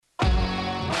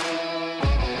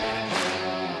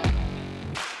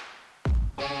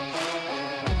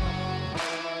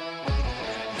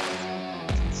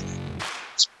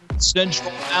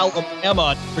Central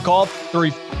Alabama. Recall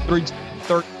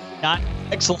 339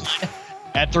 excellent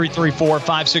at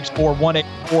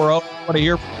 334-564-1840. Want to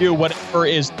hear from you, whatever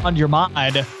is on your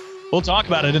mind. We'll talk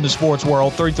about it in the sports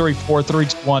world.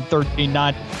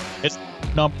 334-321-1390. It's the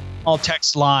number on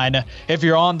text line. If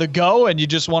you're on the go and you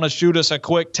just want to shoot us a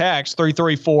quick text,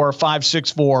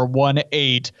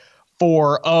 334-564-1840.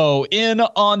 In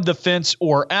on the fence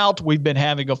or out. We've been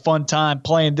having a fun time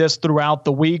playing this throughout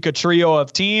the week. A trio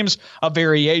of teams, a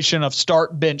variation of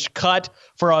start, bench, cut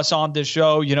for us on this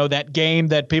show. You know, that game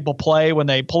that people play when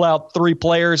they pull out three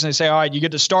players and they say, all right, you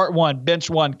get to start one, bench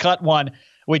one, cut one.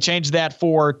 We changed that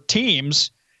for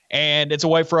teams, and it's a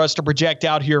way for us to project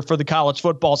out here for the college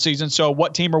football season. So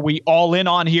what team are we all in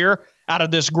on here out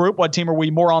of this group? What team are we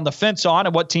more on the fence on,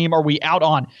 and what team are we out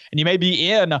on? And you may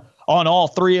be in on all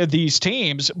three of these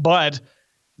teams, but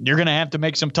you're going to have to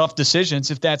make some tough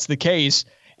decisions if that's the case.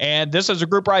 And this is a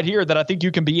group right here that I think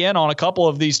you can be in on a couple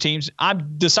of these teams.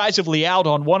 I'm decisively out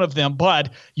on one of them,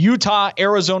 but Utah,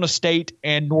 Arizona State,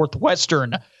 and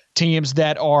Northwestern, teams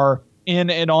that are in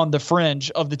and on the fringe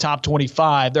of the top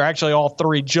 25. They're actually all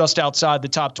three just outside the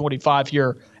top 25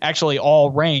 here, actually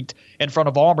all ranked in front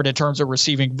of Auburn in terms of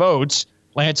receiving votes.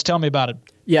 Lance, tell me about it.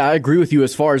 Yeah, I agree with you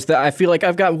as far as that. I feel like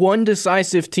I've got one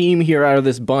decisive team here out of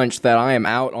this bunch that I am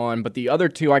out on, but the other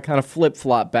two I kind of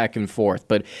flip-flop back and forth.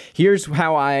 But here's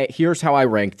how I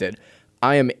ranked it.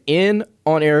 I am in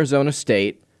on Arizona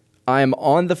State, I am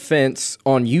on the fence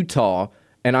on Utah,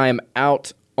 and I am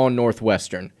out on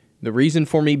Northwestern. The reason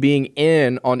for me being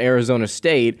in on Arizona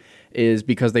State is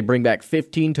because they bring back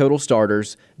 15 total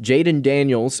starters. Jaden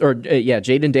Daniels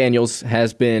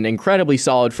has been incredibly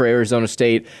solid for Arizona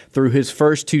State through his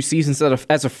first two seasons.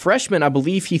 As a freshman, I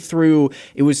believe he threw,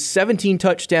 it was 17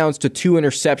 touchdowns to 2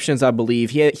 interceptions, I believe.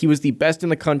 He was the best in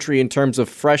the country in terms of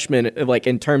freshmen, like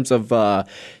in terms of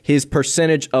his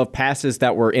percentage of passes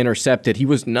that were intercepted. He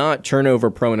was not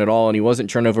turnover prone at all, and he wasn't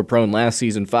turnover prone last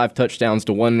season. 5 touchdowns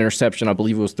to 1 interception, I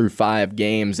believe it was through 5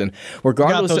 games. And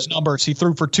regardless, got those numbers. He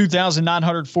threw for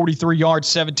 2,943 yards,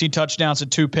 17 touchdowns,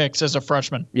 and 2 picks as a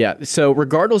freshman. Yeah. So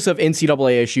regardless of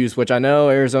NCAA issues, which I know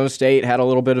Arizona State had a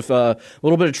little bit of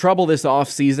trouble this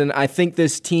offseason, I think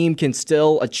this team can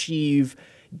still achieve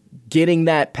getting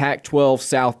that Pac-12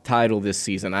 South title this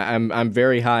season. I'm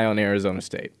very high on Arizona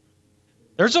State.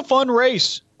 There's a fun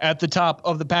race at the top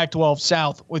of the Pac-12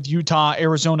 South with Utah,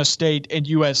 Arizona State, and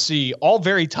USC, all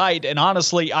very tight. And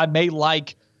honestly, I may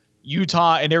like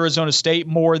Utah and Arizona State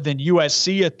more than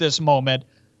USC at this moment.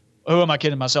 Who am I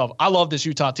kidding myself? I love this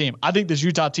Utah team. I think this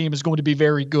Utah team is going to be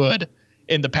very good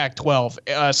in the Pac-12.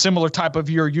 A similar type of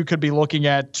year you could be looking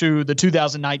at to the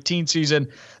 2019 season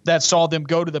that saw them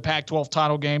go to the Pac-12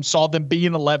 title game, saw them be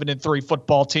an 11-3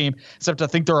 football team, except I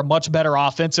think they're a much better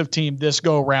offensive team this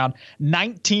go-around.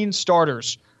 19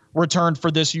 starters returned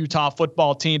for this Utah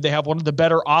football team. They have one of the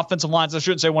better offensive lines. I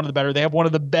shouldn't say one of the better. They have one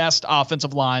of the best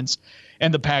offensive lines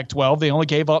in the Pac-12. They only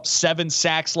gave up 7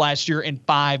 sacks last year in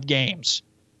 5 games.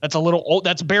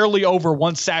 That's barely over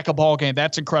 1 sack a ball game.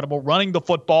 That's incredible. Running the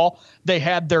football, they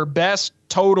had their best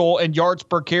total in yards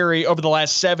per carry over the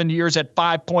last 7 years at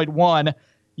 5.1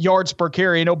 yards per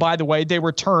carry. And oh, by the way, they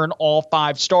return all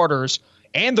 5 starters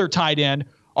and their tight end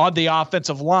on the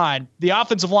offensive line. The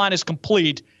offensive line is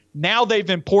complete. Now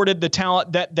they've imported the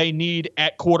talent that they need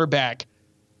at quarterback.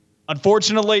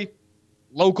 Unfortunately,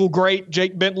 local great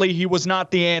Jake Bentley, he was not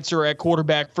the answer at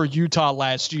quarterback for Utah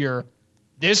last year.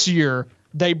 This year,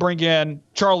 they bring in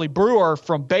Charlie Brewer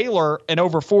from Baylor, and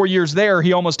over 4 years there,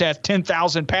 he almost has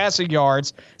 10,000 passing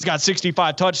yards. He's got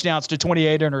 65 touchdowns to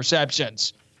 28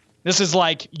 interceptions. This is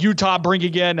like Utah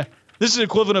bringing in – this is the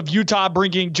equivalent of Utah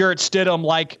bringing Jarrett Stidham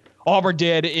like Auburn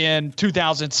did in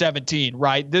 2017,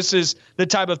 right? This is the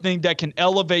type of thing that can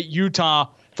elevate Utah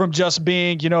from just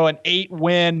being, an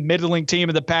 8-win middling team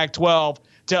in the Pac-12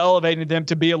 to elevating them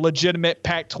to be a legitimate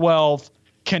Pac-12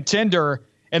 contender.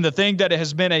 And the thing that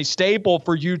has been a staple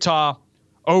for Utah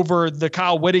over the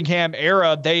Kyle Whittingham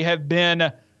era, they have been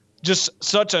just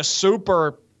such a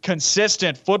super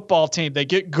consistent football team. They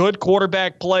get good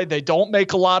quarterback play. They don't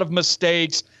make a lot of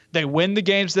mistakes. They win the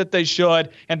games that they should,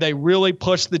 and they really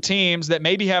push the teams that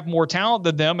maybe have more talent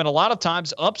than them and a lot of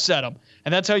times upset them.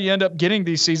 And that's how you end up getting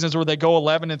these seasons where they go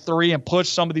 11-3 and push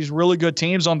some of these really good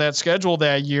teams on that schedule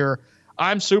that year.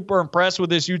 I'm super impressed with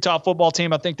this Utah football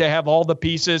team. I think they have all the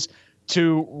pieces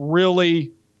to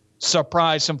really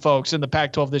surprise some folks in the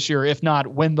Pac-12 this year, if not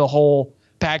win the whole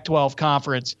Pac-12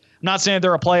 conference. I'm not saying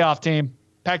they're a playoff team.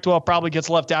 Pac-12 probably gets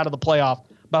left out of the playoff,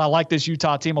 but I like this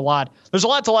Utah team a lot. There's a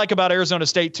lot to like about Arizona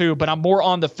State too, but I'm more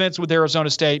on the fence with Arizona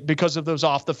State because of those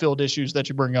off-the-field issues that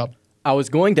you bring up. I was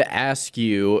going to ask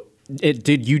you,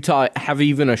 did Utah have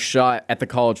even a shot at the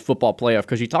college football playoff?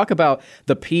 Because you talk about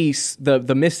the piece,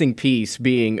 the missing piece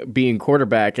being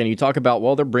quarterback, and you talk about,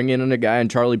 well, they're bringing in a guy in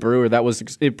Charlie Brewer that was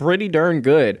pretty darn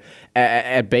good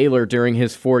at Baylor during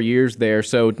his 4 years there.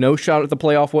 So no shot at the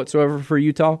playoff whatsoever for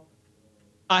Utah?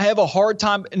 I have a hard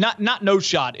time, not no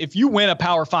shot. If you win a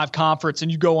Power 5 conference and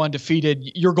you go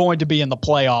undefeated, you're going to be in the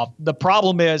playoff. The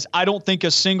problem is I don't think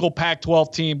a single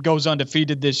Pac-12 team goes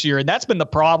undefeated this year. And that's been the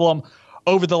problem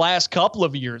over the last couple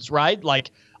of years, right?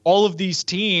 Like all of these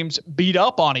teams beat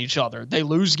up on each other. They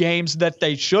lose games that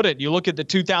they shouldn't. You look at the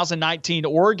 2019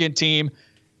 Oregon team,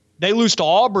 they lose to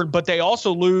Auburn, but they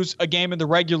also lose a game in the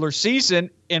regular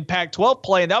season in Pac-12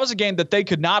 play, and that was a game that they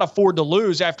could not afford to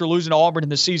lose after losing to Auburn in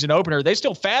the season opener. They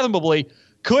still fathomably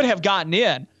could have gotten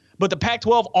in, but the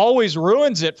Pac-12 always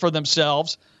ruins it for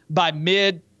themselves by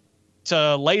mid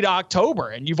to late October,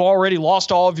 and you've already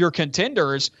lost all of your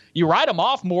contenders. You write them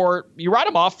off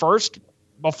first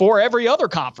before every other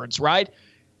conference, right?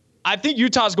 I think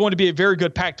Utah's going to be a very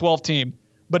good Pac-12 team,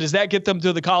 but does that get them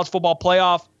to the college football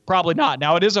playoff? Probably not.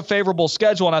 Now, it is a favorable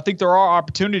schedule, and I think there are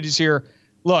opportunities here.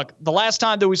 Look, the last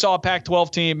time that we saw a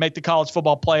Pac-12 team make the college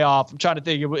football playoff, I'm trying to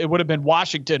think, it would have been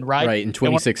Washington, right? Right, in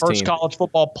 2016. First college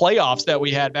football playoffs that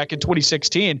we had back in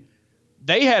 2016.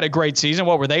 They had a great season.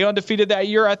 What, were they undefeated that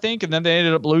year, I think? And then they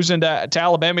ended up losing to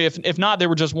Alabama. If not, they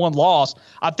were just one loss.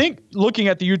 I think looking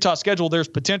at the Utah schedule, there's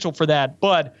potential for that.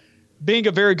 But being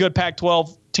a very good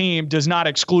Pac-12 team does not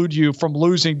exclude you from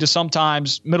losing to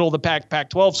sometimes middle-of-the-pack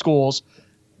Pac-12 schools.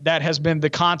 That has been the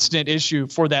constant issue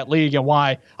for that league and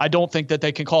why I don't think that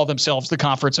they can call themselves the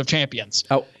Conference of Champions.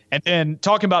 Oh. And then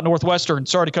talking about Northwestern,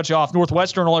 sorry to cut you off,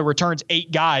 Northwestern only returns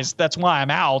 8 guys. That's why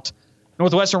I'm out.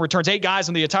 Northwestern returns 8 guys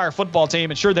on the entire football team,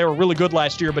 and sure, they were really good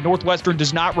last year, but Northwestern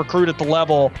does not recruit at the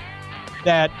level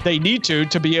that they need to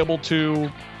be able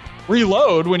to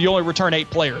reload when you only return 8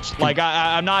 players. Like,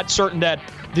 I'm not certain that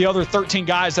the other 13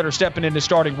 guys that are stepping into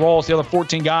starting roles, the other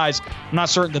 14 guys, I'm not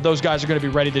certain that those guys are going to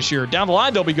be ready this year. Down the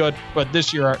line, they'll be good, but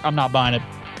this year, I'm not buying it.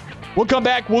 We'll come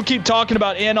back. We'll keep talking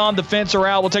about in, on the fence, or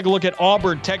out. We'll take a look at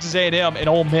Auburn, Texas A&M, and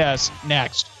Ole Miss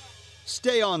next.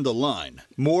 Stay on the line.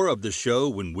 More of the show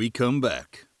when we come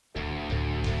back.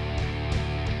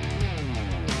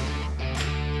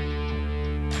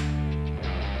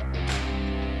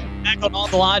 Back on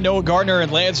the line, Noah Gardner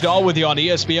and Lance Dawe with you on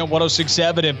ESPN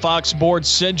 106.7 and Fox Sports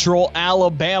Central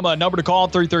Alabama. Number to call,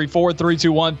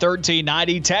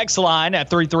 334-321-1390. Text line at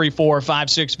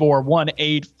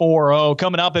 334-564-1840.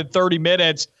 Coming up in 30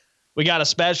 minutes, we got a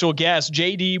special guest,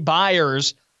 J.D.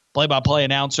 Byars, play-by-play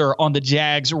announcer on the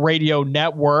Jags radio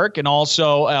network and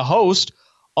also a host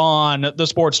on the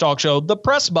sports talk show, The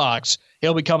Press Box.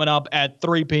 He'll be coming up at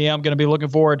 3 p.m. Going to be looking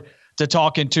forward to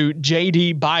talking to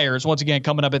J.D. Byars. Once again,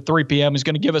 coming up at 3 p.m. He's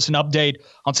going to give us an update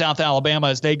on South Alabama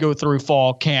as they go through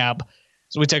fall camp.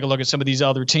 So we take a look at some of these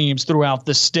other teams throughout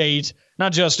the state,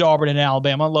 not just Auburn and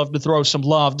Alabama. I'd love to throw some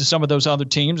love to some of those other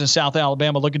teams in South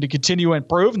Alabama looking to continue to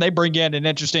improve, and they bring in an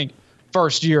interesting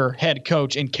first-year head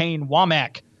coach in Kane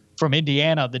Womack from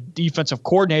Indiana, the defensive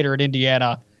coordinator at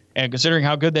Indiana. And considering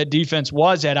how good that defense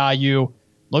was at IU,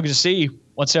 looking to see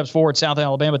what steps forward South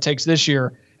Alabama takes this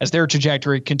year as their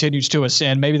trajectory continues to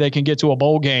ascend. Maybe they can get to a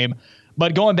bowl game.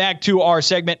 But going back to our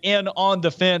segment, in, on the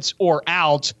fence, or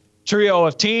out, trio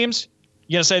of teams,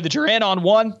 you got to say that you're in on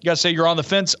one, you got to say you're on the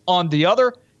fence on the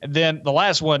other, and then the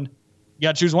last one, you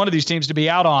got to choose one of these teams to be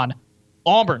out on.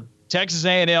 Auburn, Texas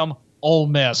A&M, Ole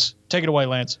Miss. Take it away,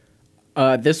 Lance.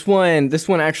 This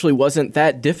one actually wasn't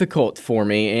that difficult for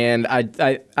me, and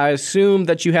I assume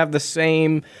that you have the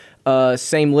same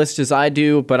list as I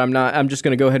do, but I'm not. I'm just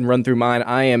going to go ahead and run through mine.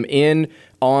 I am in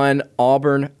on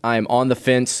Auburn. I am on the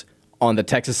fence on the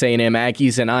Texas A&M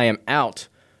Aggies, and I am out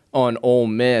on Ole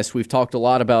Miss. We've talked a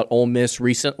lot about Ole Miss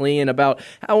recently and about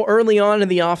how early on in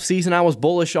the offseason I was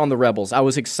bullish on the Rebels. I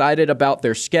was excited about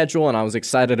their schedule, and I was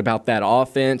excited about that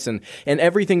offense and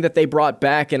everything that they brought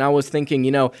back, and I was thinking,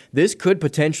 this could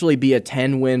potentially be a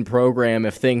 10-win program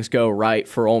if things go right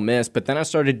for Ole Miss. But then I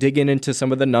started digging into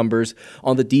some of the numbers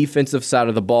on the defensive side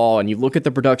of the ball, and you look at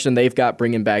the production they've got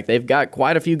bringing back. They've got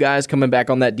quite a few guys coming back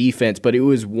on that defense, but it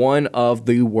was one of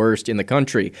the worst in the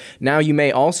country. Now, you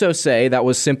may also say that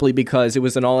was simply because it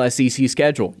was an all-SEC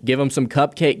schedule. Give them some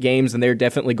cupcake games, and they're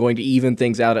definitely going to even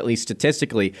things out, at least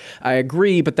statistically. I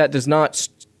agree, but that does not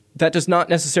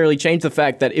necessarily change the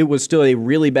fact that it was still a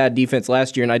really bad defense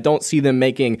last year, and I don't see them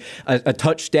making a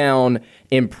touchdown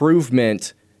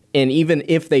improvement. And even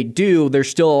if they do, they're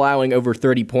still allowing over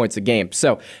 30 points a game.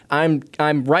 So I'm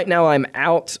right now I'm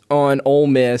out on Ole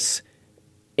Miss.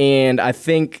 And I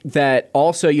think that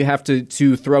also you have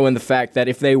to throw in the fact that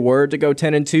if they were to go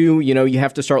 10-2, you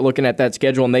have to start looking at that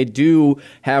schedule. And they do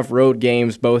have road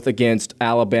games both against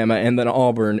Alabama and then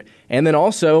Auburn. And then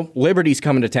also Liberty's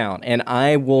coming to town. And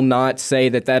I will not say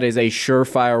that is a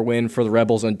surefire win for the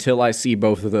Rebels until I see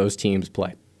both of those teams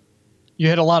play. You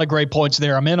hit a lot of great points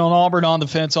there. I'm in on Auburn, on the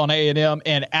fence on A&M,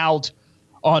 and out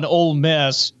on Ole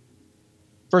Miss.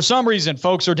 For some reason,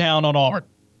 folks are down on Auburn.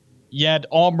 Yet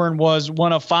Auburn was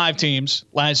one of 5 teams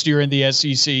last year in the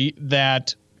SEC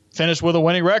that finished with a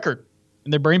winning record.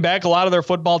 And they bring back a lot of their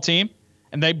football team,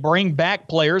 and they bring back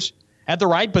players at the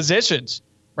right positions.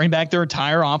 Bring back their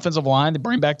entire offensive line. They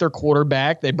bring back their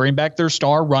quarterback. They bring back their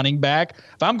star running back.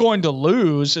 If I'm going to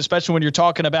lose, especially when you're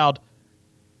talking about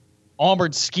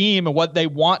Auburn's scheme and what they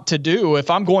want to do, if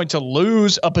I'm going to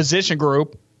lose a position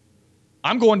group,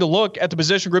 I'm going to look at the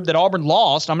position group that Auburn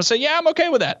lost. I'm going to say, yeah, I'm okay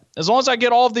with that. As long as I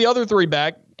get all of the other 3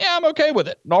 back, yeah, I'm okay with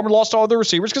it. And Auburn lost all their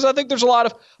receivers because I think there's a lot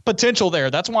of potential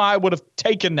there. That's why I would have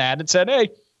taken that and said, hey,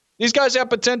 these guys have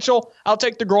potential. I'll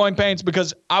take the growing pains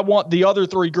because I want the other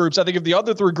 3 groups. I think if the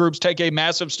other 3 groups take a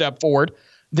massive step forward,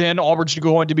 then Auburn's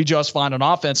going to be just fine on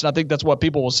offense. And I think that's what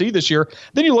people will see this year.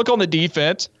 Then you look on the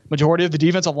defense. Majority of the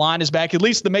defensive line is back. At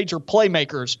least the major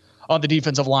playmakers on the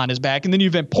defensive line is back. And then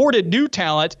you've imported new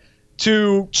talent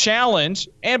to challenge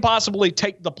and possibly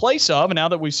take the place of. And now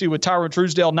that we see with Tyron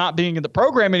Truesdale not being in the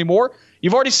program anymore,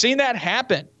 you've already seen that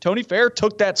happen. Tony Fair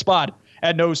took that spot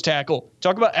at nose tackle.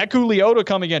 Talk about Eku Leota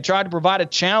coming in, trying to provide a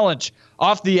challenge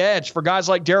off the edge for guys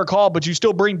like Derek Hall, but you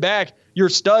still bring back your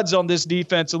studs on this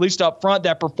defense, at least up front,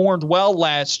 that performed well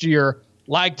last year,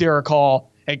 like Derek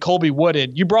Hall and Colby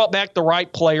Wooded. You brought back the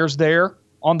right players there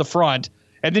on the front.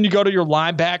 And then you go to your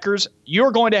linebackers.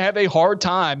 You're going to have a hard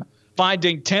time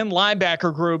finding 10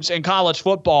 linebacker groups in college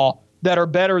football that are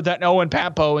better than Owen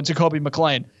Papo and Jacoby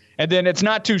McClain. And then it's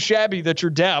not too shabby that your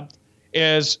depth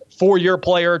is 4-year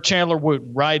player Chandler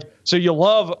Wooten, right? So you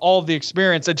love all of the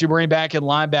experience that you bring back in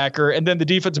linebacker, and then the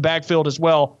defensive backfield as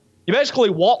well. You basically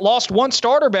lost one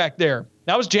starter back there.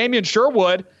 That was Jamian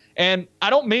Sherwood, and I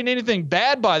don't mean anything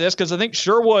bad by this because I think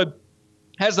Sherwood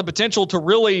has the potential to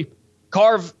really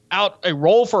carve out a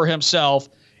role for himself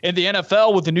in the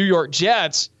NFL with the New York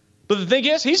Jets. But the thing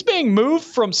is, he's being moved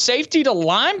from safety to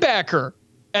linebacker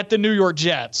at the New York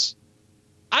Jets.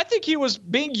 I think he was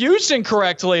being used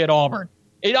incorrectly at Auburn.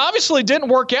 It obviously didn't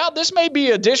work out. This may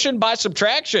be addition by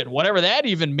subtraction, whatever that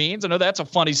even means. I know that's a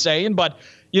funny saying, but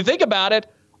you think about it,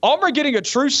 Auburn getting a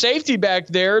true safety back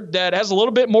there that has a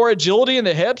little bit more agility in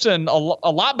the hips and a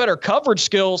lot better coverage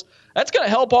skills, that's going to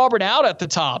help Auburn out at the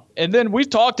top. And then we've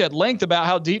talked at length about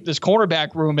how deep this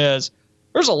cornerback room is.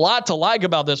 There's a lot to like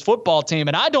about this football team,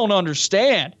 and I don't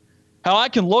understand how I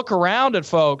can look around at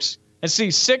folks and see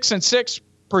 6-6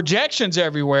 projections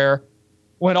everywhere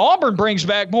when Auburn brings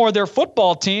back more of their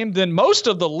football team than most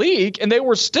of the league, and they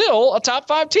were still a top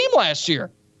 5 team last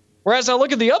year. Whereas I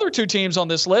look at the other 2 teams on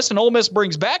this list, and Ole Miss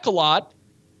brings back a lot,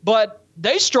 but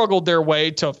they struggled their way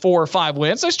to 4 or 5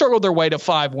 wins. They struggled their way to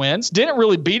 5 wins, didn't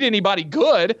really beat anybody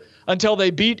good until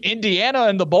they beat Indiana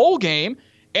in the bowl game.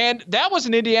 And that was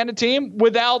an Indiana team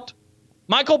without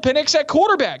Michael Penix at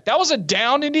quarterback. That was a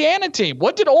down Indiana team.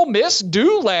 What did Ole Miss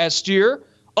do last year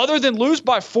other than lose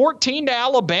by 14 to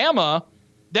Alabama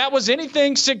that was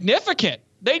anything significant?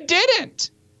 They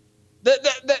didn't.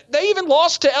 They even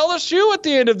lost to LSU at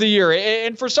the end of the year.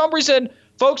 And for some reason,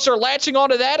 folks are latching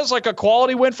onto that as like a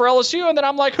quality win for LSU. And then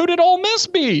I'm like, who did Ole Miss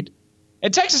beat?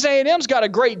 And Texas A&M's got a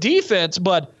great defense,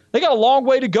 but they got a long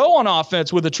way to go on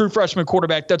offense with a true freshman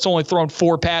quarterback that's only thrown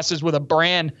 4 passes with a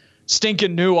brand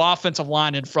stinking new offensive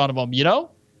line in front of them. You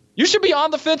know, you should be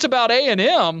on the fence about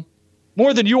A&M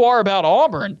more than you are about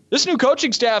Auburn. This new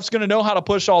coaching staff's going to know how to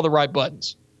push all the right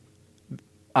buttons.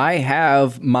 I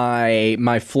have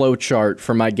my flow chart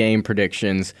for my game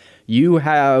predictions. You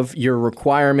have your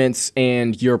requirements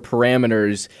and your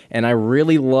parameters, and I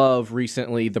really love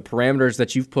recently the parameters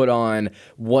that you've put on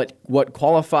what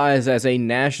qualifies as a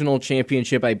national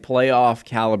championship, a playoff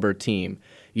caliber team.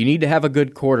 You need to have a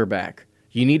good quarterback.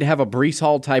 You need to have a Breece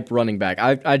Hall type running back.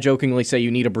 I jokingly say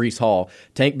you need a Breece Hall.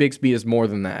 Tank Bigsby is more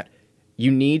than that.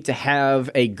 You need to have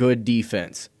a good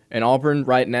defense. And Auburn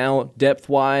right now,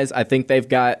 depth-wise, I think they've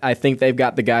got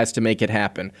the guys to make it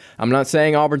happen. I'm not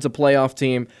saying Auburn's a playoff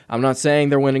team. I'm not saying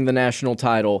they're winning the national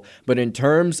title. But in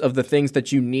terms of the things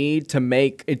that you need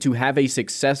to have a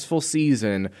successful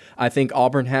season, I think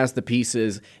Auburn has the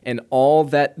pieces, and all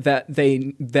that they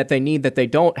need that they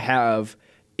don't have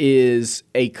is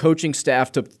a coaching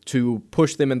staff to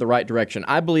push them in the right direction.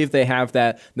 I believe they have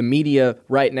that. The media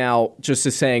right now just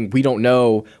is saying we don't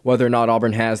know whether or not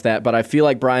Auburn has that, but I feel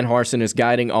like Brian Harsin is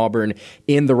guiding Auburn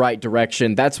in the right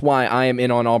direction. That's why I am in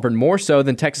on Auburn more so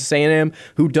than Texas A&M,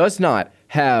 who does not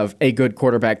have a good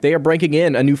quarterback. They are breaking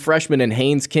in a new freshman in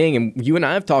Haynes King, and you and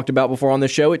I have talked about before on the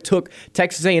show, it took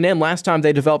Texas A&M last time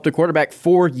they developed a quarterback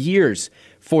 4 years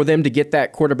for them to get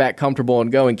that quarterback comfortable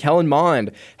and going. Kellen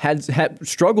Mond had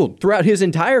struggled throughout his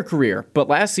entire career, but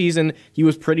last season he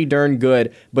was pretty darn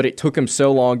good, but it took him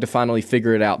so long to finally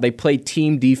figure it out. They play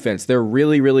team defense. They're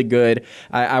really, really good,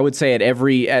 I would say, at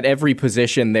every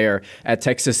position there at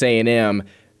Texas A&M.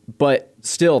 But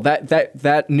still,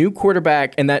 that new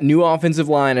quarterback and that new offensive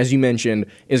line, as you mentioned,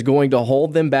 is going to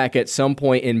hold them back at some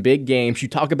point in big games. You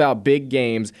talk about big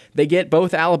games. They get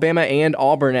both Alabama and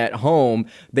Auburn at home.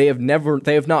 They have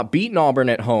not beaten Auburn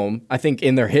at home, I think,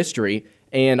 in their history.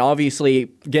 And obviously,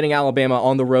 getting Alabama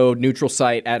on the road, neutral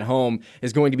site at home,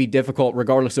 is going to be difficult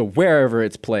regardless of wherever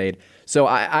it's played. So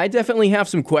I definitely have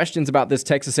some questions about this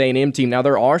Texas A&M team. Now,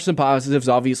 there are some positives,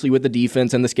 obviously, with the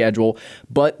defense and the schedule,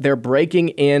 but they're breaking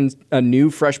in a new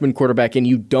freshman quarterback, and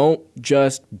you don't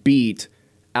just beat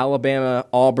Alabama,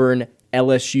 Auburn,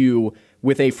 LSU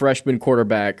with a freshman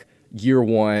quarterback year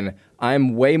one.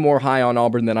 I'm way more high on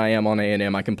Auburn than I am on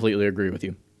A&M. I completely agree with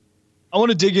you. I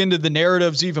want to dig into the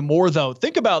narratives even more, though.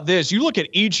 Think about this. You look at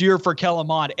each year for Kellen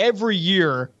Mond. Every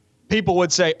year, people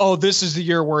would say, oh, this is the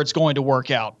year where it's going to work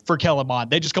out for Kellen Mond.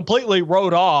 They just completely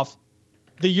wrote off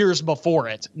the years before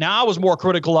it. Now, I was more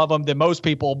critical of him than most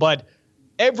people, but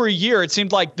every year it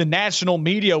seemed like the national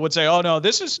media would say, oh, no,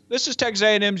 this is Texas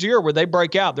A&M's year where they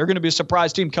break out. They're going to be a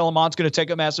surprise team. Kellen Mond's going to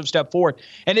take a massive step forward.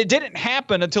 And it didn't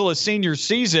happen until his senior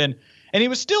season. And he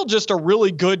was still just a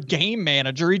really good game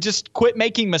manager. He just quit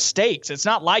making mistakes. It's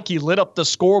not like he lit up the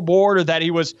scoreboard or that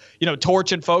he was,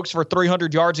 torching folks for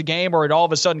 300 yards a game, or it all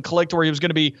of a sudden clicked where he was going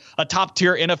to be a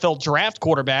top-tier NFL draft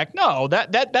quarterback. No,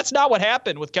 that's not what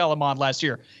happened with Kellen Mond last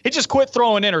year. He just quit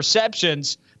throwing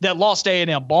interceptions that lost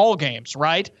A&M ball games,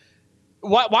 right?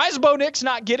 Why is Bo Nix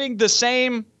not getting the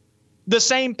same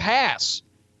pass?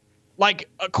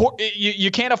 Like, you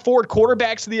can't afford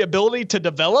quarterbacks the ability to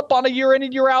develop on a year-in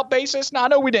and year-out basis. Now, I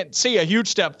know we didn't see a huge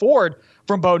step forward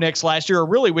from Bo Nix last year, or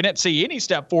really we didn't see any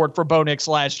step forward for Bo Nix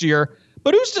last year.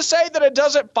 But who's to say that it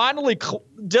doesn't finally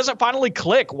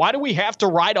click? Why do we have to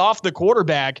write off the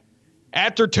quarterback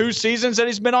after 2 seasons that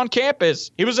he's been on campus?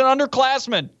 He was an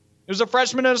underclassman. He was a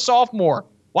freshman and a sophomore.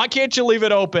 Why can't you leave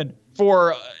it open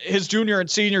for his junior and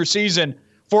senior season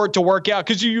for it to work out?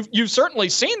 Because you've certainly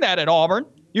seen that at Auburn.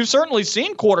 You've certainly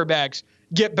seen quarterbacks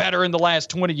get better in the last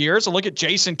 20 years. So look at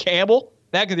Jason Campbell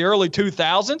back in the early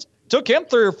 2000s. Took him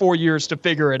 3 or 4 years to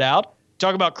figure it out.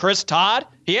 Talk about Chris Todd.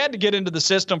 He had to get into the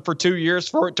system for 2 years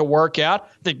for it to work out.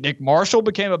 I think Nick Marshall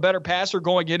became a better passer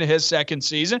going into his second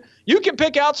season. You can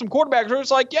pick out some quarterbacks where it's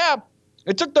like, yeah,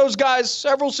 it took those guys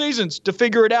several seasons to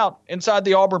figure it out inside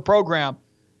the Auburn program.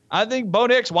 I think Bo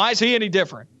Nix, why is he any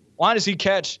different? Why does he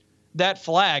catch that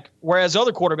flag, whereas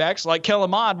other quarterbacks like Kellen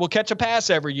Mond will catch a pass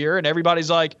every year, and everybody's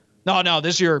like, no,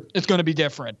 this year it's going to be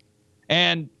different.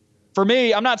 And for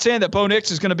me, I'm not saying that Bo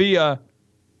Nix is going to be a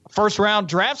first-round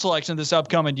draft selection this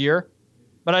upcoming year,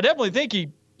 but I definitely think he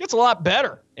gets a lot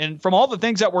better. And from all the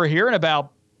things that we're hearing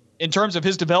about in terms of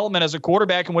his development as a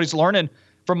quarterback and what he's learning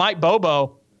from Mike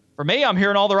Bobo, for me, I'm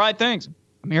hearing all the right things.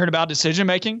 I'm hearing about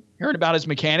decision-making, hearing about his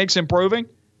mechanics improving.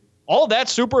 All of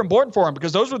that's super important for him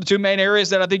because those were the 2 main areas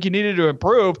that I think he needed to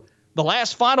improve. The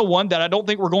last final one that I don't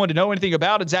think we're going to know anything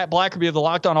about, and Zach Blackerby of the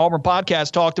Locked On Auburn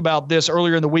podcast talked about this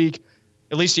earlier in the week,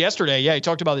 at least yesterday. Yeah, he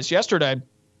talked about this yesterday.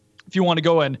 If you want to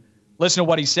go and listen to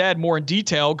what he said more in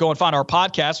detail, go and find our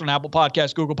podcast on Apple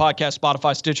Podcasts, Google Podcasts,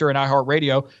 Spotify, Stitcher, and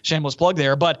iHeartRadio. Shameless plug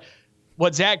there. But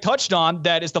what Zach touched on,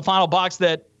 that is the final box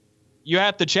that you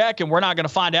have to check, and we're not going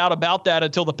to find out about that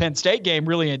until the Penn State game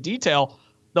really in detail.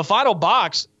 The final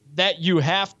box that you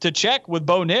have to check with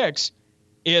Bo Nix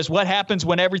is what happens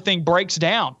when everything breaks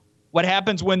down. What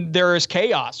happens when there is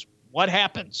chaos? What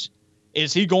happens?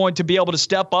 Is he going to be able to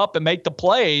step up and make the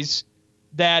plays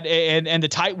that and the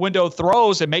tight window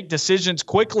throws and make decisions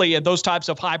quickly in those types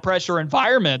of high-pressure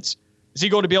environments? Is he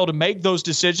going to be able to make those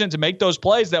decisions and make those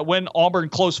plays that win Auburn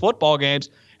close football games?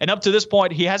 And up to this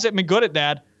point, he hasn't been good at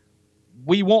that.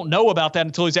 We won't know about that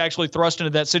until he's actually thrust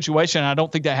into that situation, and I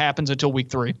don't think that happens until week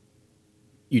 3.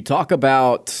 You talk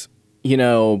about,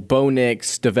 Bo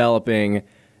Nix developing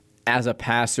as a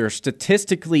passer.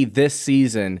 Statistically this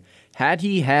season, had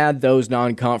he had those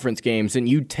non-conference games, and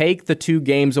you take the 2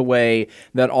 games away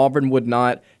that Auburn would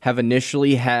not have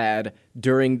initially had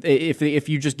during if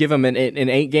you just give them an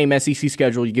 8-game SEC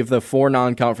schedule, you give the 4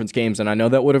 non-conference games, and I know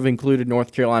that would have included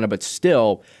North Carolina, but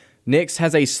still, Nix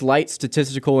has a slight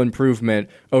statistical improvement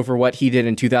over what he did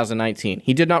in 2019.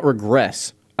 He did not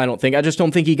regress, I don't think. I just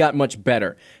don't think he got much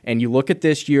better. And you look at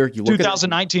this year, you look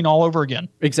 2019 all over again.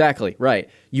 Exactly, right.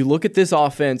 You look at this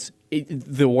offense,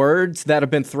 the words that have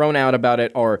been thrown out about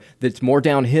it are that it's more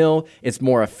downhill, it's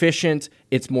more efficient,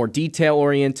 it's more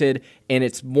detail-oriented, and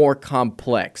it's more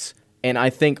complex. And I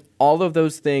think all of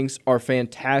those things are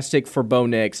fantastic for Bo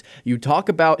Nix. You talk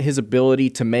about his ability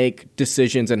to make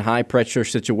decisions in high-pressure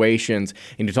situations,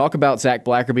 and you talk about Zach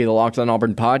Blackerby, the Locked on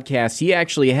Auburn podcast. He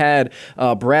actually had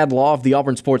Brad Law of the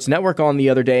Auburn Sports Network on the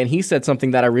other day, and he said something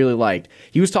that I really liked.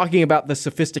 He was talking about the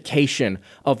sophistication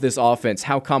of this offense,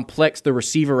 how complex the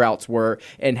receiver routes were,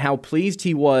 and how pleased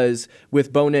he was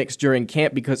with Bo Nix during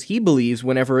camp because he believes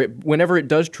whenever it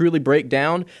does truly break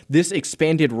down, this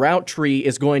expanded route tree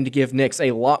is going to give Nix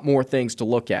a lot more things to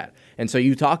look at. And so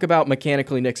you talk about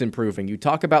mechanically Nix improving. You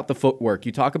talk about the footwork.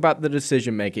 You talk about the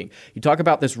decision making. You talk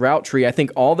about this route tree. I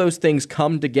think all those things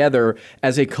come together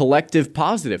as a collective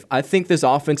positive. I think this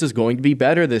offense is going to be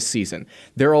better this season.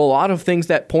 There are a lot of things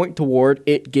that point toward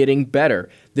it getting better.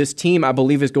 This team, I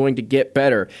believe, is going to get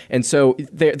better. And so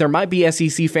there might be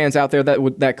SEC fans out there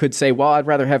that could say, well, I'd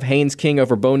rather have Haynes King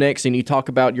over Bo Nix, and you talk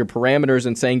about your parameters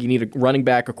and saying you need a running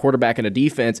back, a quarterback, and a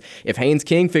defense. If Haynes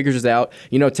King figures it out,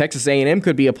 Texas A&M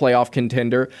could be a playoff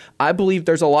contender. I believe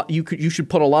there's a lot you should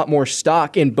put a lot more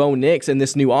stock in Bo Nix in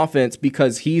this new offense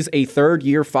because he's a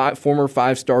third-year former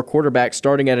 5-star quarterback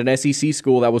starting at an SEC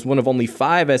school that was one of only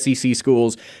 5 SEC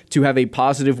schools to have a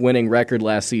positive winning record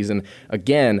last season.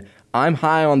 Again, I'm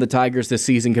high on the Tigers this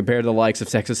season compared to the likes of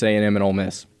Texas A&M and Ole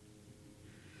Miss.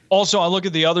 Also, I look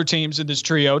at the other teams in this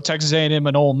trio, Texas A&M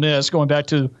and Ole Miss, going back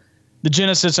to the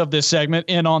genesis of this segment,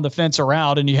 in on the fence or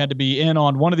out, and you had to be in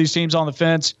on one of these teams on the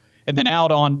fence and then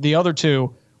out on the other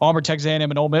two. Auburn, Texas A&M,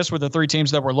 and Ole Miss were the 3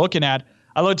 teams that we're looking at.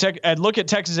 I look at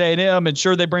Texas A&M, and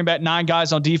sure, they bring back 9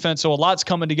 guys on defense, so a lot's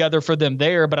coming together for them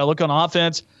there. But I look on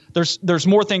offense, there's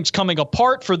more things coming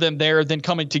apart for them there than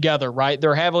coming together, right?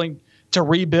 They're having to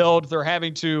rebuild. They're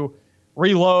having to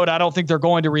reload. I don't think they're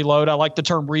going to reload. I like the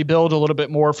term rebuild a little bit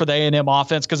more for the A&M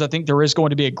offense because I think there is going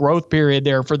to be a growth period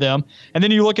there for them. And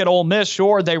then you look at Ole Miss,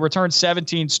 sure, they returned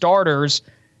 17 starters,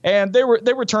 and they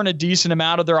returned a decent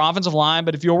amount of their offensive line.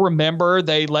 But if you'll remember,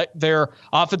 they let their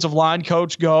offensive line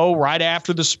coach go right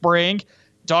after the spring.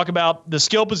 Talk about the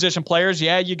skill position players.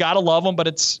 Yeah, you got to love them, but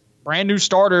it's brand new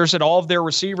starters at all of their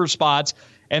receiver spots.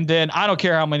 And then I don't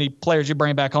care how many players you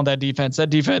bring back on that defense. That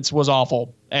defense was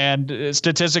awful. And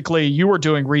statistically, you were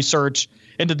doing research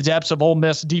into the depths of Ole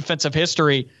Miss defensive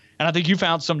history. And I think you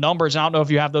found some numbers. I don't know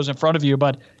if you have those in front of you,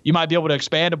 but you might be able to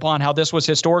expand upon how this was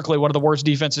historically one of the worst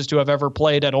defenses to have ever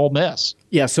played at Ole Miss.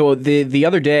 Yeah, so the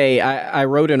other day I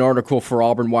wrote an article for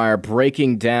Auburn Wire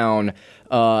breaking down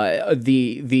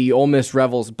the Ole Miss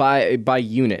Rebels by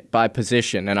unit, by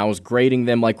position, and I was grading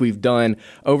them like we've done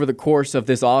over the course of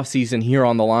this offseason here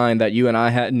on the line that you and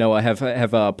I, Noah,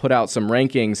 have put out some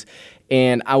rankings.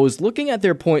 And I was looking at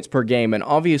their points per game, and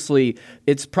obviously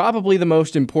it's probably the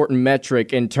most important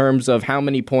metric in terms of how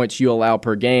many points you allow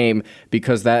per game,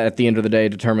 because that at the end of the day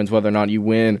determines whether or not you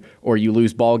win or you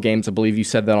lose ball games. I believe you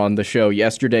said that on the show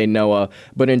yesterday, Noah.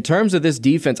 But in terms of this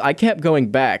defense, I kept going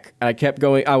back. I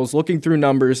was looking through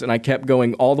numbers, and I kept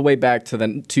going all the way back to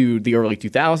the early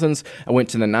 2000s. I went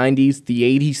to the 90s, the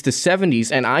 80s, the 70s,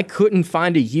 and I couldn't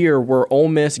find a year where Ole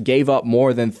Miss gave up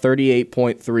more than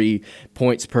 38.3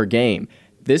 points per game.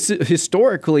 This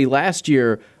historically last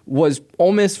year was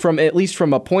Ole Miss, from at least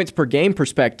from a points per game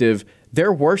perspective,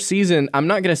 their worst season. I'm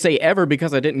not going to say ever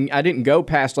because I didn't go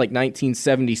past like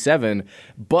 1977,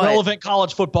 but relevant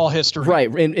college football history.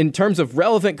 Right, in terms of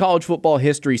relevant college football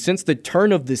history since the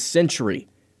turn of the century.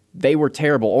 They were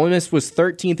terrible. Ole Miss was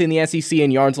 13th in the SEC in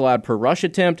yards allowed per rush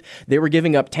attempt. They were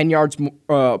giving up 10 yards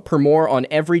per more on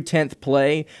every 10th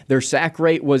play. Their sack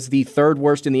rate was the 3rd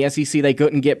worst in the SEC. They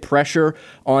couldn't get pressure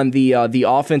on the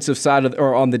offensive side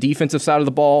or on the defensive side of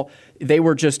the ball. They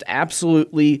were just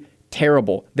absolutely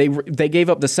terrible. They gave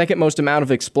up the 2nd most amount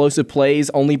of explosive plays,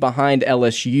 only behind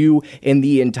LSU in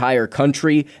the entire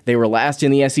country. They were last in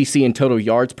the SEC in total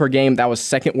yards per game. That was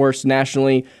 2nd worst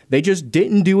nationally. They just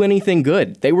didn't do anything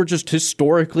good. They were just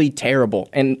historically terrible.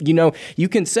 And you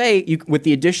can say with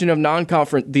the addition of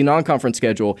the non-conference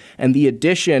schedule and the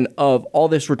addition of all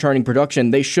this returning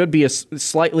production, they should be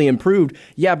slightly improved.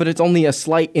 Yeah, but it's only a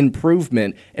slight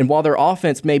improvement. And while their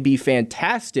offense may be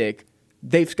fantastic,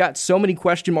 they've got so many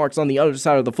question marks on the other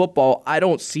side of the football. I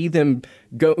don't see them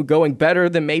going better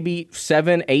than maybe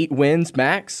 7-8 wins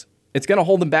max. It's going to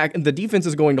hold them back, and the defense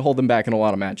is going to hold them back in a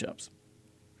lot of matchups.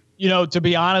 To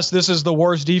be honest, this is the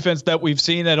worst defense that we've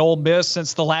seen at Ole Miss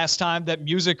since the last time that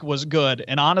music was good.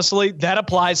 And honestly, that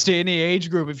applies to any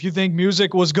age group. If you think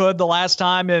music was good the last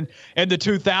time in the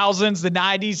 2000s, the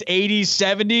 90s, 80s,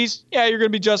 70s, yeah, you're going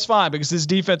to be just fine because this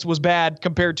defense was bad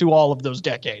compared to all of those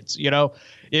decades. You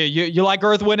like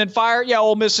Earth, Wind, and Fire? Yeah,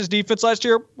 Ole Miss's defense last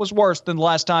year was worse than the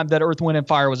last time that Earth, Wind, and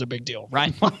Fire was a big deal,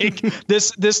 right? Like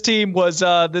this team was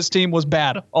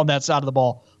bad on that side of the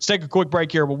ball. Let's take a quick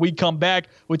break here. When we come back,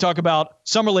 we talk about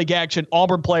Summer League action.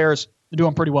 Auburn players are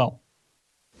doing pretty well.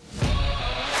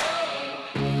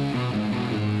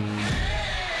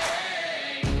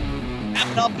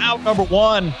 Wrapping up out number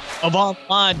one of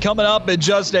Online coming up in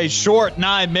just a short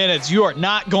 9 minutes. You are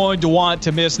not going to want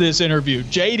to miss this interview.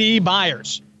 J.D.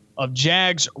 Byars of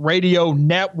Jags Radio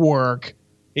Network.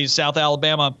 He's South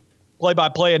Alabama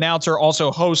play-by-play announcer, also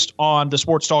host on the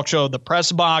sports talk show The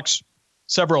Press Box,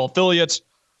 several affiliates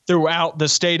throughout the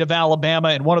state of Alabama,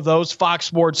 and one of those, Fox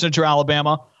Sports Central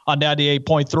Alabama on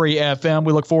 98.3 FM.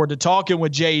 We look forward to talking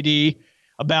with JD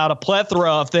about a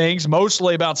plethora of things,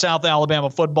 mostly about South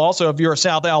Alabama football. So if you're a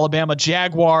South Alabama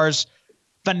Jaguars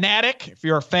fanatic, if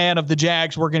you're a fan of the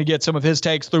Jags, we're going to get some of his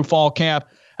takes through fall camp,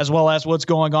 as well as what's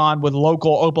going on with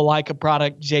local Opelika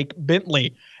product Jake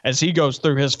Bentley as he goes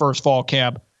through his first fall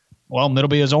camp. Well, it'll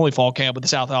be his only fall camp with the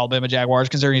South Alabama Jaguars,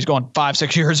 considering he's going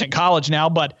 5-6 years in college now.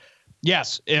 But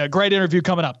yes, a great interview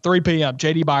coming up, 3 p.m.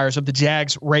 J.D. Byars of the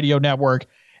Jags Radio Network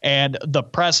and the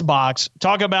Press Box.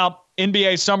 Talk about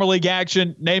NBA Summer League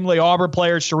action, namely Auburn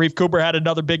players. Sharif Cooper had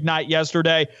another big night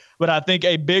yesterday, but I think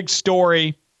a big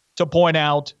story to point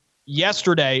out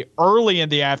yesterday, early in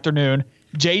the afternoon,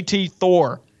 JT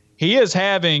Thor. He is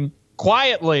having,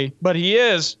 quietly, but he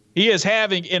is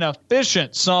having an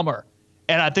efficient summer.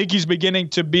 And I think he's beginning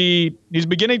to be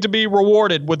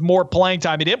rewarded with more playing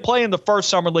time. He didn't play in the first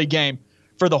Summer League game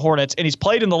for the Hornets, and he's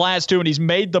played in the last two, and he's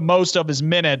made the most of his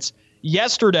minutes.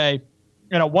 Yesterday,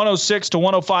 in a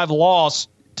 106-105 loss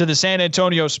to the San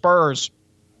Antonio Spurs,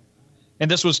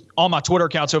 and this was on my Twitter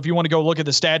account, so if you want to go look at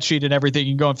the stat sheet and everything,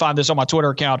 you can go and find this on my Twitter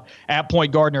account,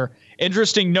 @PointGardner.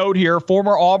 Interesting note here,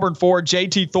 former Auburn forward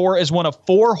JT Thor is one of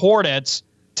 4 Hornets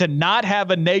to not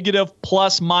have a negative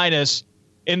plus-minus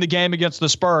in the game against the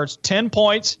Spurs. 10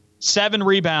 points, 7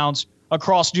 rebounds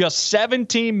across just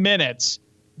 17 minutes.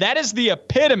 That is the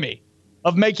epitome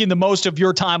of making the most of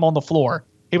your time on the floor.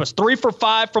 He was 3 for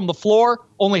 5 from the floor,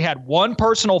 only had 1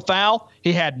 personal foul.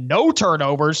 He had no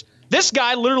turnovers. This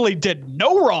guy literally did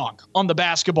no wrong on the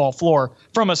basketball floor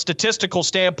from a statistical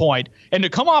standpoint. And to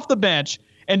come off the bench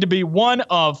and to be one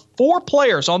of 4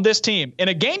 players on this team in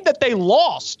a game that they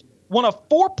lost, one of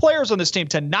 4 players on this team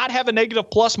to not have a negative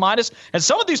plus-minus. And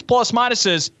some of these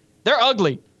plus-minuses, they're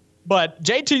ugly. But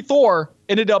JT Thor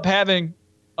ended up having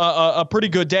a pretty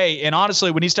good day. And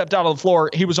honestly, when he stepped out on the floor,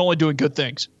 he was only doing good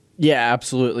things. Yeah,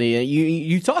 absolutely.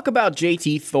 You talk about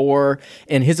JT Thor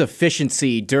and his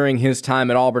efficiency during his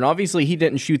time at Auburn. Obviously, he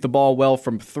didn't shoot the ball well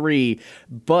from 3,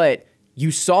 but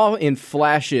you saw in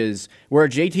flashes where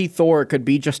JT Thor could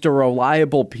be just a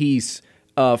reliable piece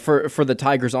for the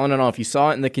Tigers on and off. You saw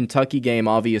it in the Kentucky game,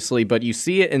 obviously, but you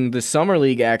see it in the Summer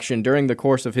League action during the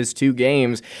course of his 2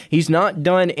 games. He's not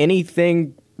done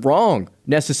anything wrong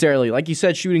necessarily. Like you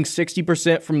said, shooting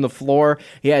 60% from the floor.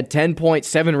 He had 10 points,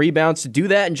 7 rebounds. To do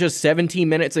that in just 17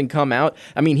 minutes and come out,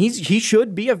 I mean, he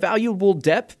should be a valuable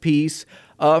depth piece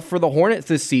for the Hornets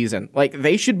this season. Like,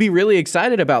 they should be really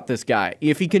excited about this guy.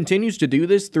 If he continues to do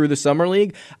this through the Summer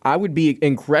League, I would be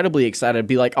incredibly excited.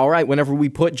 Be like, all right, whenever we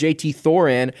put JT Thor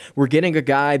in, we're getting a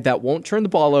guy that won't turn the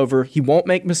ball over. He won't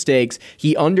make mistakes.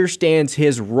 He understands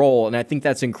his role, and I think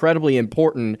that's incredibly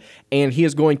important, and he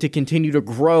is going to continue to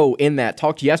grow in that.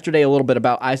 Talked yesterday a little bit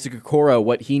about Isaac Okoro,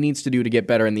 what he needs to do to get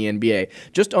better in the NBA.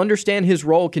 Just understand his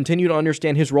role, continue to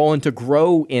understand his role, and to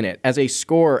grow in it as a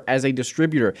scorer, as a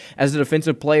distributor, as a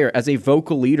defensive player, as a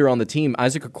vocal leader on the team.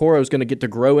 Isaac Okoro is going to get to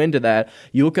grow into that.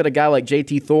 You look at a guy like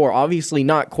JT Thor, obviously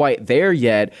not quite there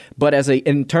yet, but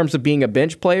in terms of being a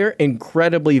bench player,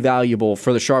 incredibly valuable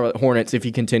for the Charlotte Hornets if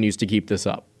he continues to keep this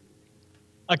up.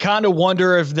 I kind of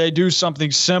wonder if they do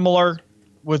something similar